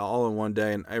house all in one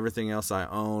day and everything else I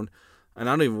own. And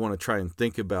I don't even want to try and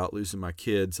think about losing my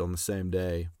kids on the same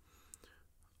day.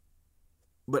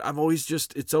 But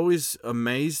it's always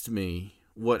amazed me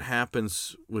what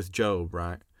happens with Job,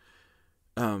 right?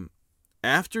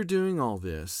 After doing all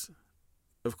this,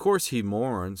 of course he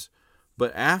mourns,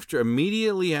 but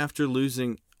immediately after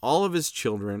losing all of his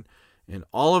children and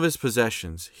all of his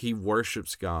possessions, he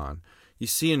worships God. You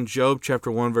see in Job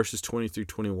chapter 1, verses 20 through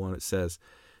 21, it says,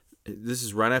 this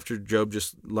is right after Job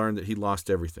just learned that he lost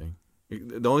everything.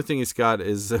 The only thing he's got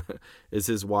is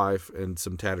his wife and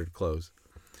some tattered clothes.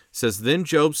 It says, then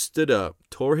Job stood up,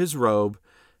 tore his robe,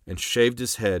 and shaved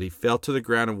his head. He fell to the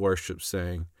ground and worshipped,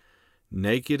 saying,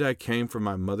 naked I came from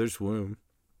my mother's womb,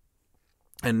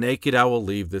 and naked I will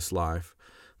leave this life.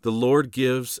 The Lord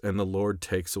gives, and the Lord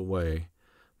takes away.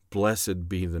 Blessed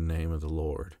be the name of the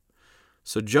Lord.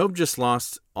 So Job just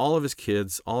lost all of his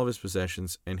kids, all of his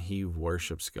possessions, and he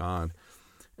worships God.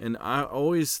 And I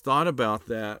always thought about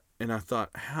that, and I thought,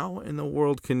 how in the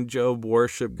world can Job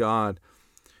worship God?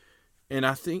 And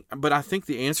I think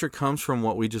the answer comes from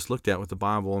what we just looked at with the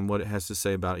Bible and what it has to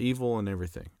say about evil and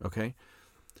everything. Okay,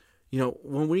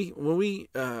 when we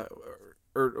or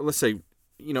let's say,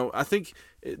 I think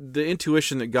the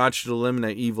intuition that God should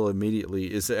eliminate evil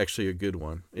immediately is actually a good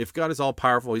one. If God is all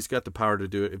powerful, He's got the power to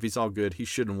do it. If He's all good, He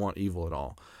shouldn't want evil at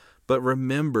all. But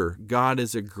remember, God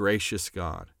is a gracious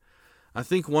God. I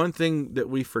think one thing that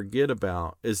we forget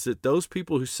about is that those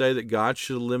people who say that God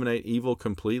should eliminate evil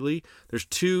completely, there's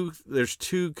two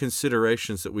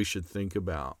considerations that we should think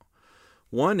about.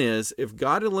 One is, if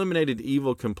God eliminated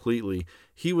evil completely,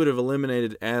 He would have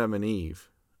eliminated Adam and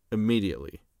Eve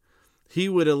immediately. He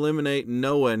would eliminate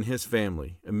Noah and his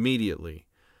family immediately.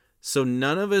 So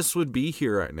none of us would be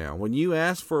here right now. When you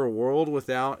ask for a world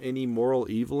without any moral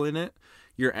evil in it,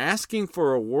 you're asking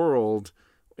for a world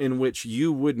in which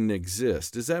you wouldn't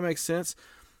exist. Does that make sense?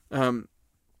 Looking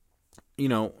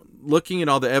at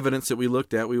all the evidence that we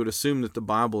looked at, we would assume that the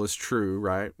Bible is true,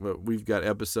 right? We've got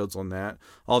episodes on that.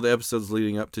 All the episodes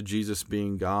leading up to Jesus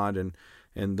being God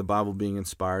and the Bible being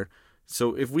inspired.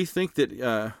 So if we think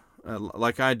that,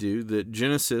 like I do, that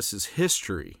Genesis is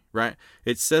history, right?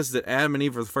 It says that Adam and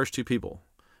Eve are the first two people.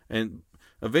 And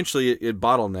eventually it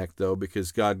bottlenecked, though,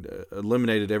 because God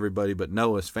eliminated everybody but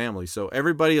Noah's family. So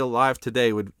everybody alive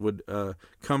today would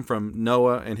come from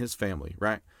Noah and his family,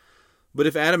 right? But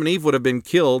if Adam and Eve would have been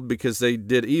killed because they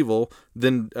did evil,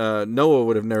 then Noah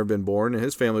would have never been born, and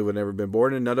his family would have never been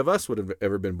born, and none of us would have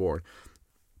ever been born.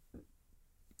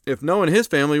 If Noah and his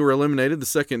family were eliminated the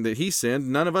second that he sinned,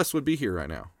 none of us would be here right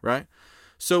now, right?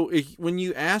 So when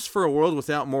you ask for a world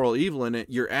without moral evil in it,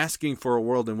 you're asking for a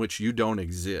world in which you don't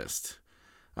exist.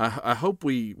 I hope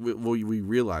we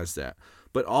realize that.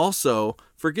 But also,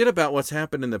 forget about what's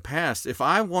happened in the past. If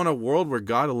I want a world where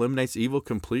God eliminates evil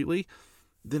completely,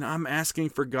 then I'm asking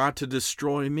for God to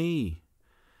destroy me.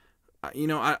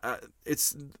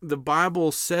 It's the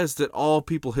Bible says that all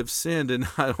people have sinned, and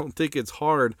I don't think it's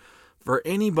hard for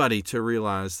anybody to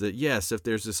realize that, yes, if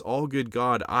there's this all-good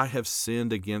God, I have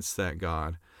sinned against that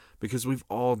God, because we've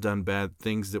all done bad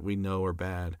things that we know are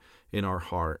bad in our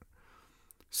heart.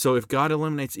 So if God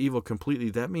eliminates evil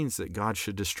completely, that means that God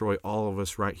should destroy all of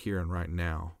us right here and right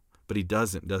now. But He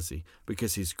doesn't, does He?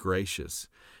 Because He's gracious.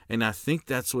 And I think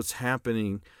that's what's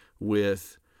happening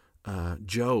with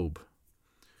Job.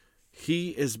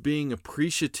 He is being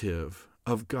appreciative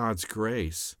of God's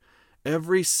grace.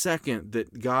 Every second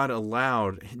that God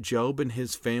allowed Job and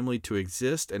his family to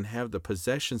exist and have the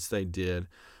possessions they did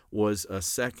was a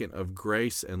second of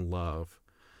grace and love.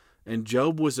 And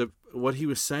Job what he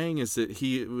was saying is that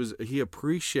he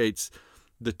appreciates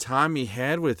the time he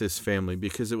had with his family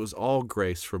because it was all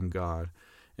grace from God,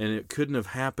 and it couldn't have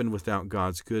happened without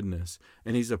God's goodness.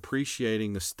 And he's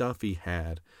appreciating the stuff he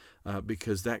had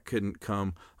because that couldn't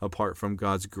come apart from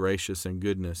God's gracious and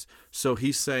goodness. So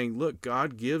he's saying, look,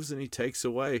 God gives and He takes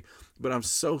away, but I'm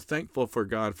so thankful for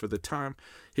God for the time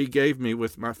He gave me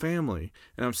with my family,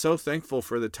 and I'm so thankful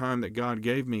for the time that God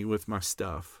gave me with my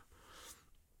stuff.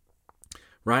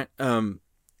 Right?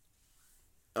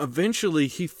 Eventually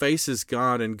he faces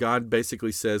God, and God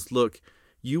basically says, look,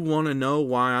 you want to know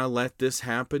why I let this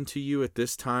happen to you at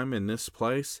this time in this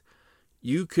place?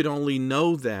 You could only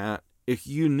know that if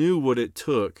you knew what it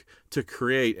took to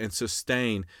create and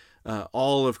sustain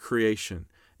all of creation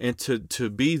and to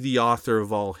be the author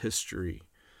of all history.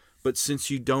 But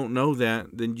since you don't know that,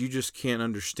 then you just can't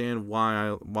understand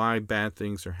why bad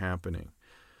things are happening.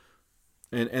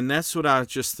 And that's what I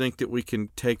just think that we can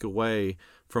take away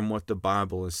from what the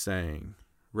Bible is saying,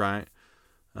 right?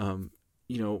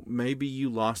 Maybe you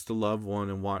lost a loved one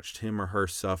and watched him or her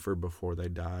suffer before they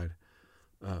died.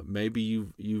 Maybe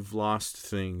you've lost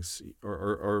things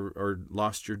or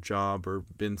lost your job or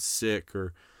been sick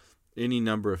or any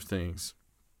number of things.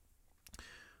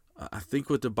 I think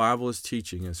what the Bible is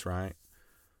teaching us, right?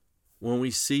 When we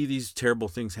see these terrible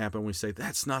things happen, we say,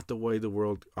 that's not the way the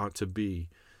world ought to be.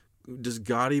 Does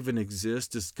God even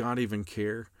exist? Does God even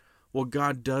care? Well,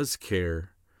 God does care.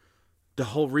 The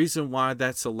whole reason why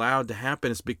that's allowed to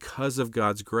happen is because of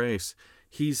God's grace.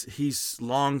 He's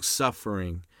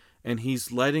long-suffering, and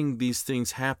He's letting these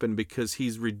things happen because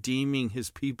He's redeeming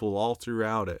His people all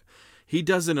throughout it. He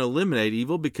doesn't eliminate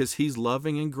evil because He's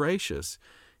loving and gracious.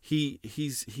 He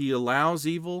allows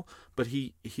evil, but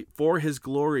he for His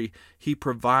glory, He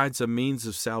provides a means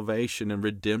of salvation and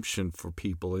redemption for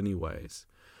people anyways.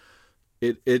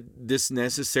 This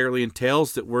necessarily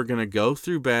entails that we're going to go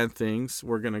through bad things.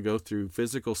 We're going to go through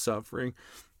physical suffering,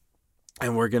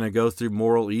 and we're going to go through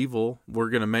moral evil.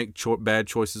 We're going to make bad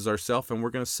choices ourselves, and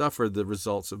we're going to suffer the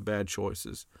results of bad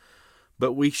choices.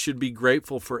 But we should be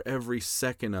grateful for every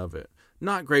second of it,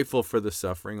 Not grateful for the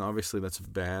suffering. Obviously, that's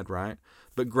bad, right?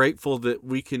 But grateful that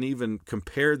we can even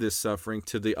compare this suffering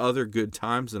to the other good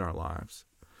times in our lives.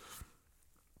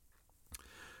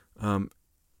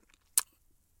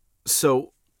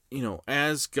 So,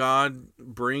 as God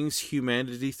brings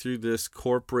humanity through this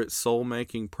corporate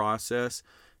soul-making process,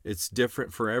 it's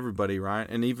different for everybody, right?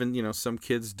 And even, some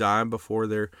kids die before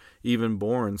they're even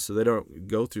born, so they don't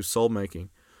go through soul-making.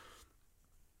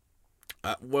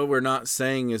 What we're not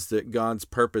saying is that God's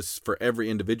purpose for every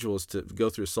individual is to go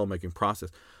through a soul-making process.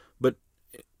 But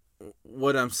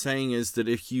what I'm saying is that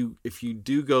if you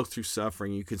do go through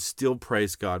suffering, you can still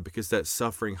praise God, because that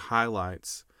suffering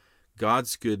highlights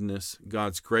God's goodness,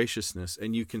 God's graciousness,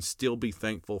 and you can still be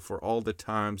thankful for all the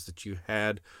times that you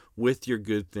had with your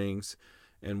good things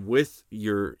and with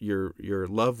your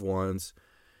loved ones,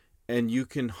 and you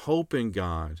can hope in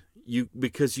God.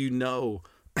 Because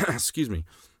excuse me,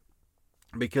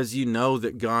 because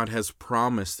that God has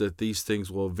promised that these things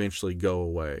will eventually go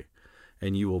away,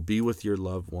 and you will be with your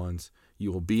loved ones.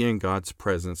 You will be in God's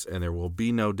presence, and there will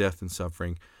be no death and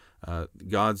suffering.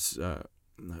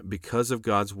 Because of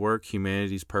God's work,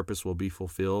 humanity's purpose will be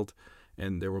fulfilled,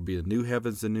 and there will be a new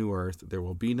heavens and new earth. There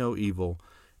will be no evil,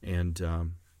 and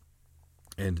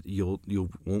you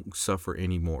won't suffer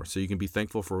anymore. So you can be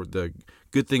thankful for the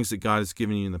good things that God has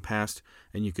given you in the past,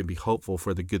 and you can be hopeful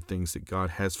for the good things that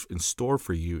God has in store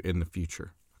for you in the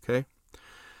future. Okay?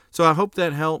 So I hope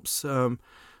that helps.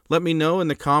 Let me know in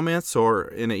the comments or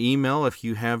in an email if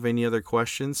you have any other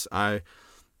questions. I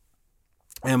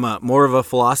am more of a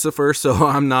philosopher, so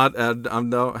I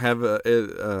don't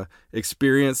have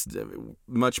experienced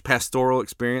much pastoral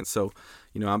experience. So,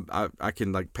 I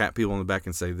can pat people on the back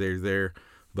and say they're there.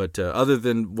 But other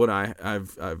than what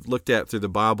I've looked at through the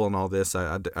Bible and all this,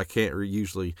 I can't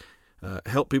usually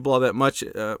help people all that much.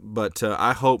 But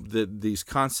I hope that these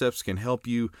concepts can help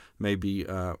you, maybe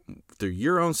through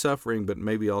your own suffering, but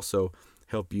maybe also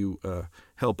help you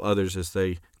help others as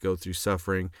they go through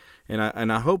suffering.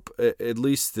 And I hope at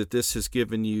least that this has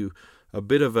given you a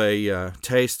bit of a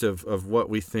taste of what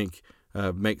we think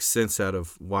makes sense out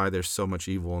of why there's so much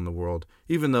evil in the world,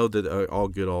 even though that all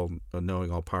good, all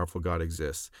knowing, all powerful God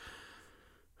exists.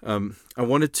 I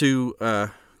wanted to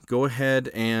go ahead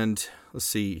and let's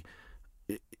see.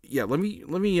 Yeah, let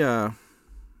me.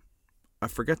 I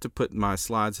forgot to put my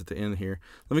slides at the end here.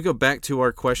 Let me go back to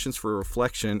our questions for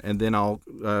reflection, and then I'll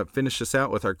finish this out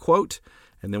with our quote,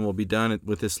 and then we'll be done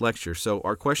with this lecture. So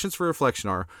our questions for reflection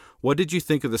are: what did you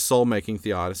think of the soul-making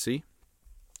theodicy?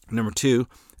 Number 2,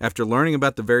 after learning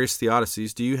about the various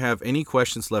theodicies, do you have any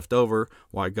questions left over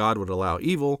why God would allow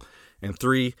evil? And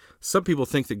 3, some people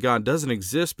think that God doesn't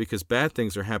exist because bad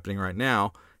things are happening right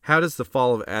now. How does the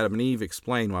fall of Adam and Eve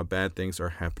explain why bad things are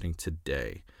happening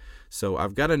today? So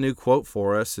I've got a new quote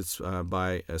for us. It's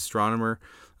by astronomer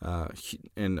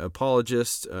and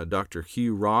apologist Dr.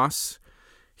 Hugh Ross.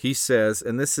 He says,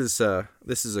 and this is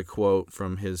a quote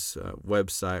from his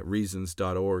website,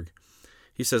 reasons.org.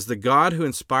 He says, "The God who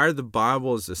inspired the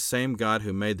Bible is the same God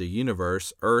who made the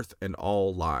universe, earth, and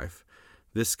all life.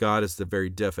 This God is the very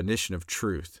definition of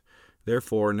truth.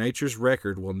 Therefore, nature's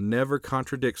record will never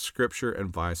contradict Scripture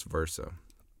and vice versa."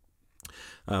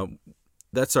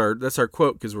 That's our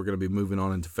quote, because we're going to be moving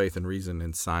on into faith and reason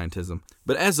and scientism.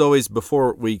 But as always,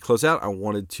 before we close out, I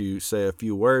wanted to say a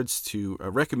few words to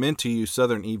recommend to you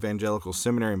Southern Evangelical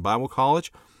Seminary and Bible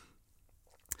College.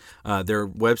 Their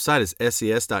website is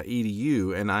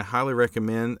ses.edu, and I highly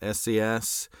recommend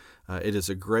SES. It is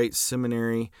a great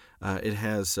seminary. It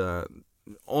has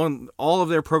on all of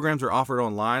their programs are offered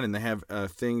online, and they have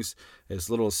things as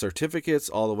little as certificates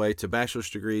all the way to bachelor's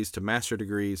degrees, to master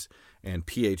degrees, and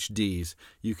PhDs.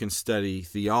 You can study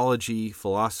theology,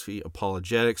 philosophy,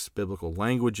 apologetics, biblical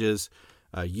languages,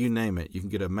 you name it. You can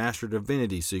get a Master of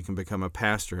Divinity so you can become a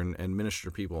pastor and minister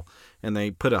to people. And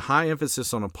they put a high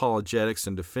emphasis on apologetics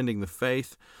and defending the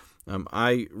faith.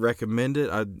 I recommend it.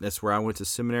 That's where I went to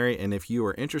seminary. And if you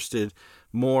are interested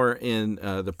more in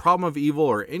the problem of evil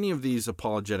or any of these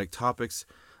apologetic topics,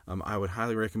 I would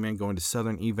highly recommend going to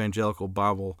Southern Evangelical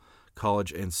Bible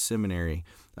College and Seminary.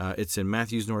 It's in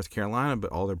Matthews, North Carolina,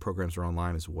 but all their programs are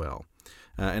online as well.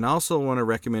 And I also want to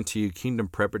recommend to you Kingdom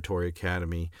Preparatory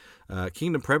Academy.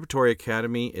 Kingdom Preparatory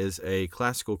Academy is a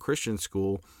classical Christian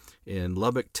school in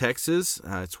Lubbock, Texas.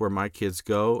 It's where my kids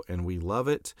go, and we love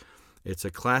it. It's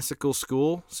a classical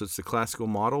school, so it's the classical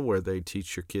model where they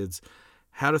teach your kids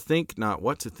how to think, not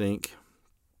what to think.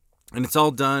 And it's all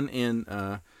done in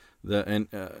the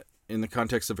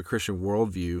context of a Christian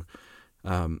worldview.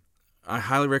 I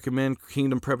highly recommend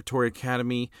Kingdom Preparatory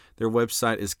Academy. Their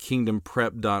website is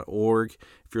kingdomprep.org.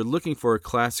 If you're looking for a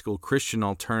classical Christian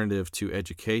alternative to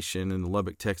education in the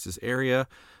Lubbock, Texas area,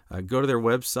 go to their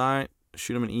website,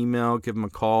 shoot them an email, give them a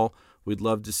call. We'd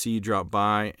love to see you drop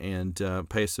by and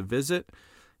pay us a visit.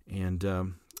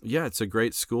 And it's a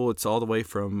great school. It's all the way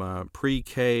from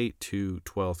pre-K to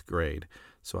 12th grade.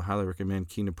 So I highly recommend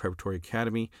Kingdom Preparatory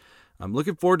Academy. I'm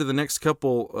looking forward to the next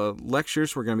couple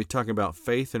lectures. We're going to be talking about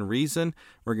faith and reason.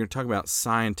 We're going to talk about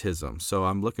scientism. So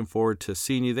I'm looking forward to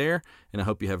seeing you there, and I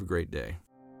hope you have a great day.